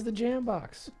drinks. was the jam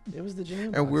box. It was the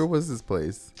jam box. And where was this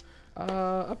place?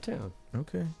 Uptown.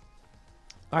 Okay.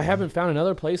 I haven't found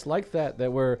another place like that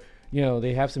where, you know,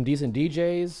 they have some decent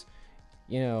DJs,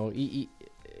 you know,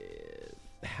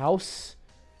 house,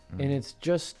 and it's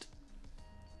just,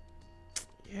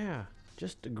 yeah,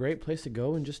 just a great place to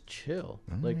go and just chill.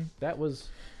 Like that was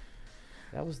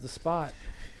the spot.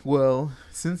 Well,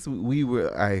 since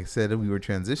I said we were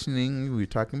transitioning, we were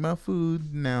talking about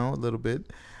food now a little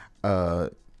bit.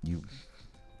 You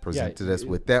presented us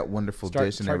with that wonderful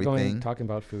dish and everything. Talking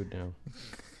about food now.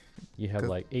 You have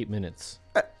like 8 minutes.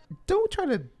 Don't try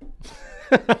to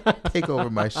take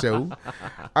over my show.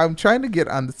 I'm trying to get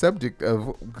on the subject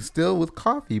of still with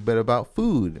coffee, but about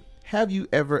food. Have you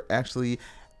ever actually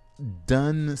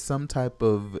done some type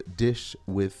of dish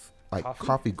with like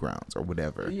coffee grounds or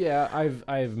whatever? Yeah,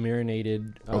 I've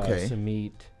marinated some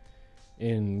meat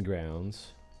in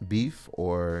grounds. Beef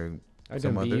or I've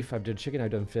done beef. I've done chicken.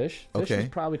 I've done fish. Fish has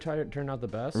probably turned out the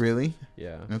best. Really?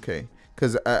 Yeah. Okay.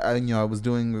 Because I was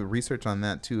doing research on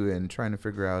that too and trying to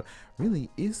figure out, really,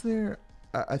 is there?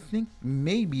 I think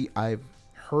maybe I've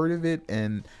heard of it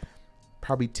and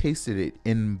probably tasted it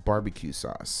in barbecue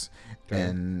sauce,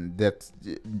 and that's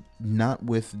not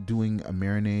with doing a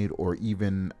marinade or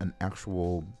even an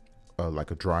actual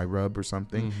like a dry rub or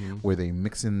something where they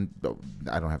mix in.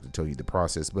 I don't have to tell you the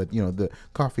process, but you know the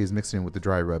coffee is mixed in with the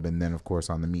dry rub, and then of course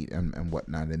on the meat and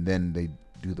whatnot, and then they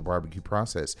do the barbecue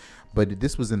process. But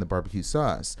this was in the barbecue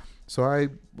sauce, so I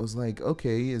was like,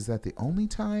 okay, is that the only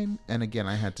time? And again,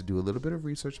 I had to do a little bit of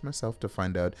research myself to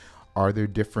find out, are there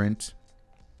different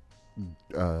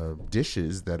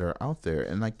dishes that are out there?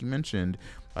 And like you mentioned,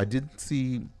 I did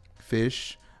see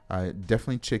fish,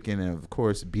 definitely chicken, and of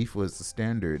course beef was the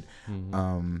standard.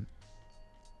 And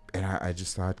I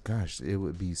just thought, gosh, it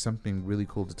would be something really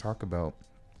cool to talk about,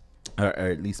 or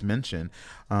at least mention.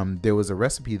 There was a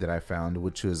recipe that I found,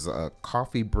 which was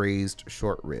coffee braised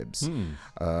short ribs,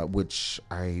 which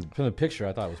from the picture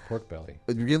I thought it was pork belly.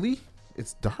 Really?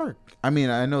 It's dark. I mean,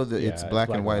 I know that it's black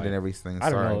and white and everything.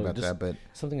 Sorry about that, but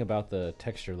something about the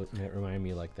texture reminded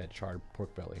me like that charred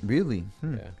pork belly. Really?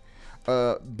 Yeah.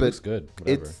 But looks good.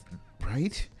 Whatever. It's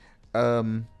right.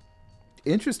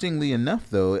 Interestingly enough,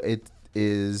 though, it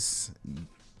is.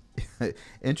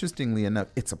 Interestingly enough,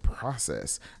 it's a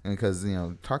process, because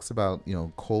it talks about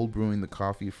cold brewing the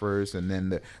coffee first, and then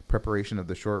the preparation of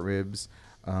the short ribs.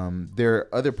 There are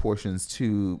other portions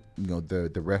to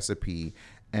the recipe,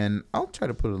 and I'll try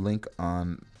to put a link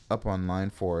up online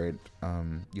for it.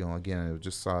 Again, I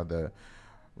just saw the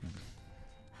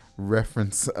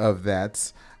reference of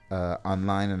that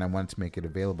online, and I wanted to make it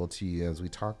available to you as we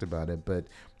talked about it. But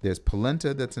there's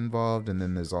polenta that's involved, and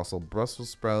then there's also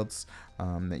Brussels sprouts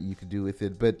that you could do with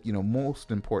it. But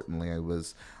most importantly, I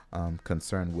was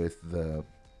concerned with the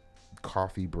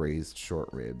coffee braised short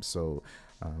ribs. So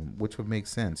which would make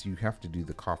sense. You have to do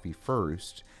the coffee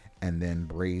first and then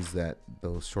braise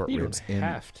those short ribs in. You don't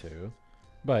have to,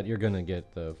 but you're gonna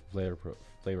get the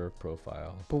flavor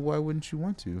profile. But why wouldn't you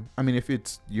want to? I mean, if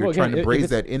you're trying to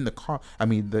braise that in the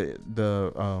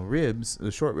the ribs, the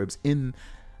short ribs in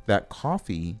that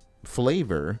coffee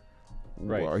flavor,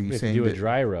 right? Are you if saying you do a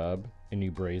dry rub and you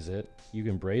braise it, you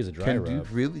can braise a dry rub.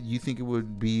 Really? You think it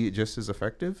would be just as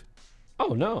effective?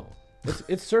 Oh no.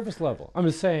 It's surface level. I'm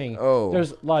just saying.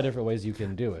 There's a lot of different ways you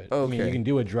can do it. Okay. I mean, you can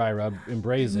do a dry rub and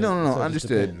braise it. No, so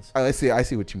understood. I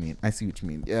see what you mean.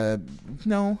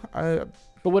 No.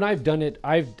 But when I've done it,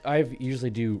 I've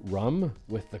usually do rum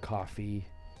with the coffee,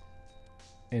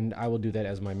 and I will do that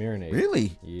as my marinade.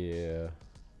 Really? Yeah,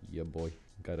 boy,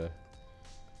 gotta.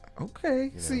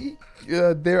 Okay. See,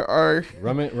 there are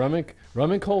rum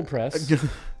and cold press.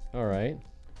 All right,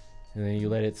 and then you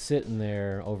let it sit in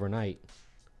there overnight.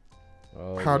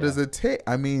 How does it taste?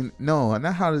 I mean, no,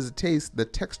 not how does it taste. The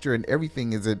texture and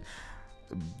everything, is it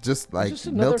just like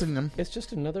melting them? It's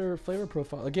just another flavor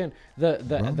profile. Again,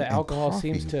 the alcohol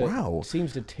seems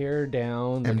to tear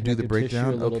down and do the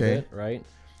breakdown a little bit, right?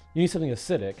 You need something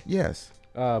acidic. Yes.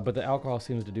 But the alcohol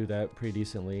seems to do that pretty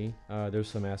decently. There's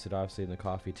some acid obviously in the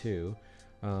coffee too,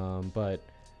 but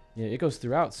it goes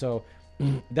throughout. So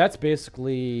that's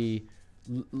basically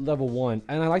level one.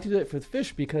 And I like to do it for the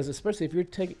fish, because especially if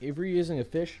you're using a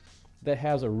fish that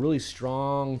has a really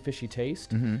strong fishy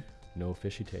taste, no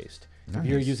fishy taste. Nice. If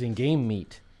you're using game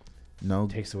meat, it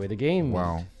takes away the game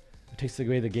meat. It takes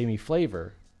away the gamey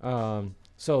flavor.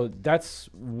 So that's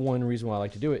one reason why I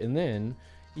like to do it. And then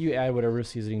you add whatever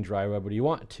seasoning, dry rub, you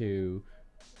want to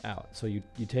out. So you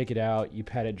take it out, you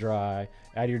pat it dry,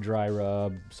 add your dry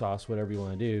rub, sauce, whatever you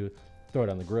want to do, throw it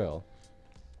on the grill.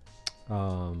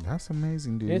 That's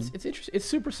amazing, dude. It's interesting. It's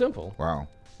super simple. Wow.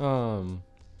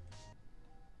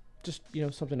 Just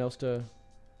something else to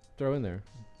throw in there.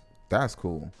 That's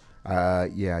cool.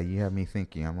 Yeah, you have me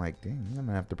thinking. I'm like, dang, I'm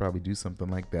gonna have to probably do something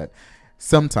like that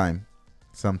sometime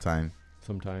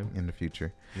in the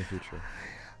future.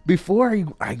 Before I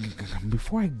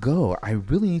go, I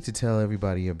really need to tell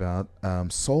everybody about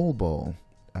Soul Bowl.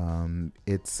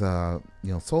 It's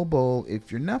Soul Bowl.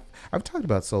 If you're not, I've talked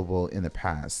about Soul Bowl in the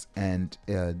past, and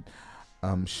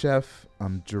Chef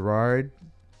Gerard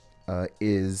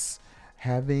is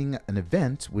having an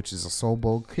event, which is a Soul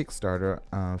Bowl Kickstarter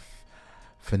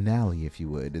finale, if you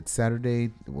would. It's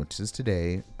Saturday, which is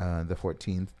today, the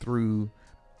 14th, through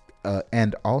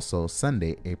and also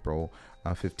Sunday, April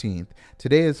 15th.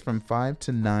 Today is from 5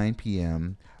 to 9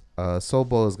 p.m. Soul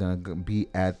Bowl is going to be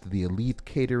at the Elite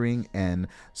Catering and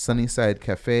Sunnyside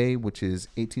Cafe, which is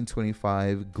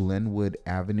 1825 Glenwood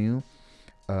Avenue.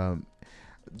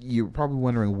 You're probably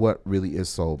wondering what really is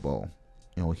Soul Bowl.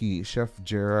 Chef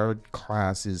Gerard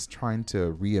class is trying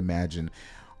to reimagine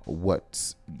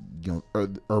what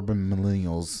urban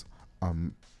millennials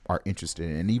are interested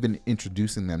in, and even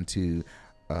introducing them to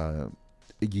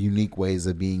unique ways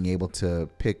of being able to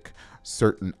pick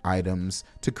certain items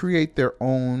to create their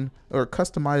own or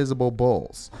customizable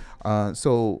bowls.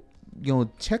 So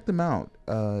check them out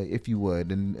if you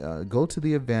would, and go to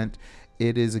the event.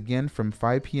 It is again from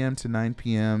 5 p.m. to 9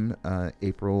 p.m.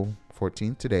 April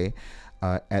 14th today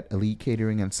at Elite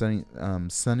Catering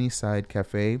and Sunnyside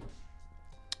Cafe.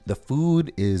 The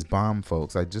food is bomb,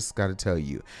 folks. I just got to tell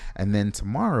you. And then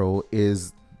tomorrow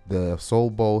is the Soul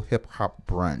Bowl Hip Hop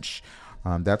Brunch.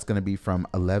 That's going to be from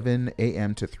 11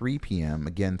 a.m. to 3 p.m.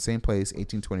 Again, same place,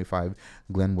 1825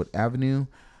 Glenwood Avenue.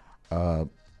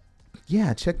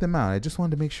 Yeah, check them out. I just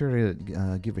wanted to make sure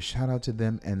to give a shout out to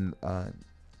them and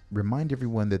remind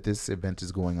everyone that this event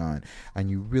is going on, and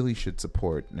you really should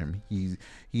support him. He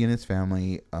and his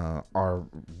family are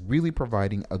really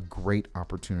providing a great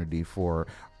opportunity for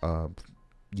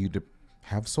you to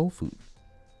have soul food.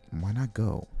 Why not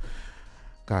go?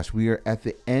 Gosh, we are at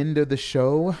the end of the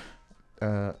show.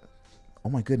 Oh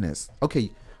my goodness.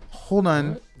 Okay, hold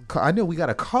on. What? I know we got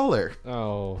a caller.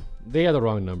 Oh, they had the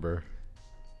wrong number,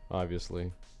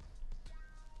 obviously.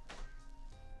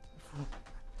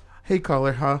 Hey,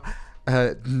 caller, huh?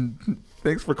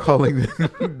 Thanks for calling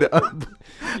the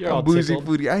Bougie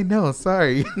Foodie. I know,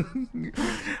 sorry.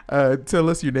 Tell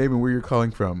us your name and where you're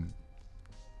calling from.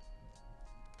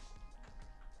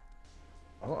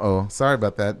 Uh-oh, sorry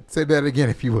about that. Say that again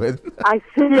if you would. I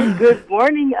said good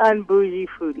morning on Bougie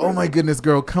Foodie. Oh my goodness,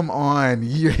 girl, come on.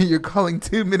 You're calling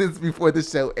 2 minutes before the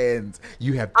show ends.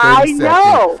 You have 30 seconds.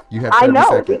 I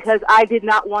know, because I did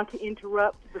not want to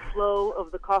interrupt the flow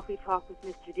of the coffee talk with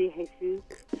Mr. Dejesus.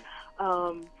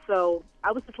 So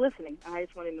I was just listening. I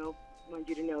just wanted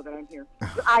you to know that I'm here.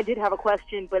 I did have a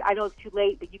question, but I know it's too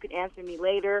late, but you can answer me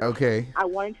later. Okay. I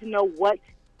wanted to know what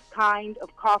kind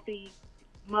of coffee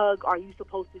mug are you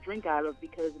supposed to drink out of,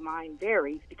 because mine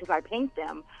varies. Because I paint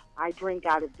them, I drink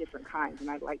out of different kinds, and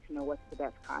I'd like to know what's the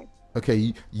best kind.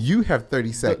 Okay, you have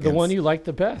 30 seconds. The one you like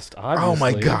the best, obviously. Oh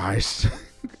my gosh.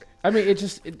 I mean, it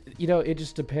just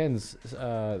depends.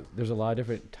 There's a lot of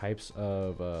different types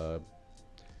of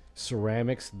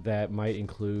ceramics that might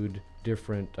include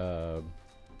different, let's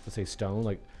say stone,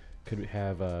 like could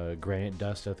have granite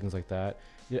dust or things like that.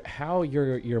 How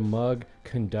your mug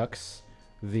conducts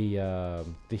the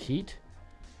heat,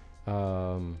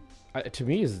 to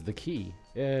me, is the key.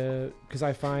 Because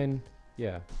I find,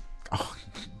 Oh,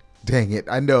 dang it!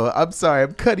 I know. I'm sorry.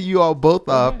 I'm cutting you all both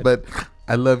off, but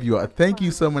I love you all. Thank you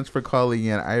so much for calling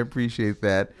in. I appreciate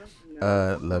that.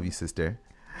 Love you, sister.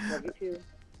 Love you too.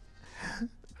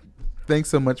 Thanks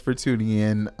so much for tuning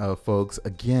in, folks.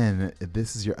 Again,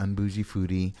 this is your Unbougie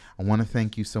Foodie. I want to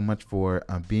thank you so much for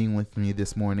being with me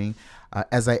this morning.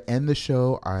 As I end the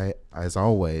show, as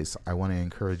always, I want to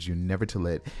encourage you never to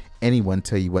let anyone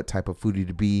tell you what type of foodie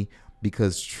to be,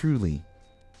 because truly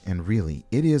and really,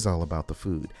 it is all about the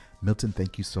food. Milton,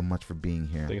 thank you so much for being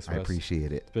here. Thanks, I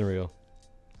appreciate it. It's been real.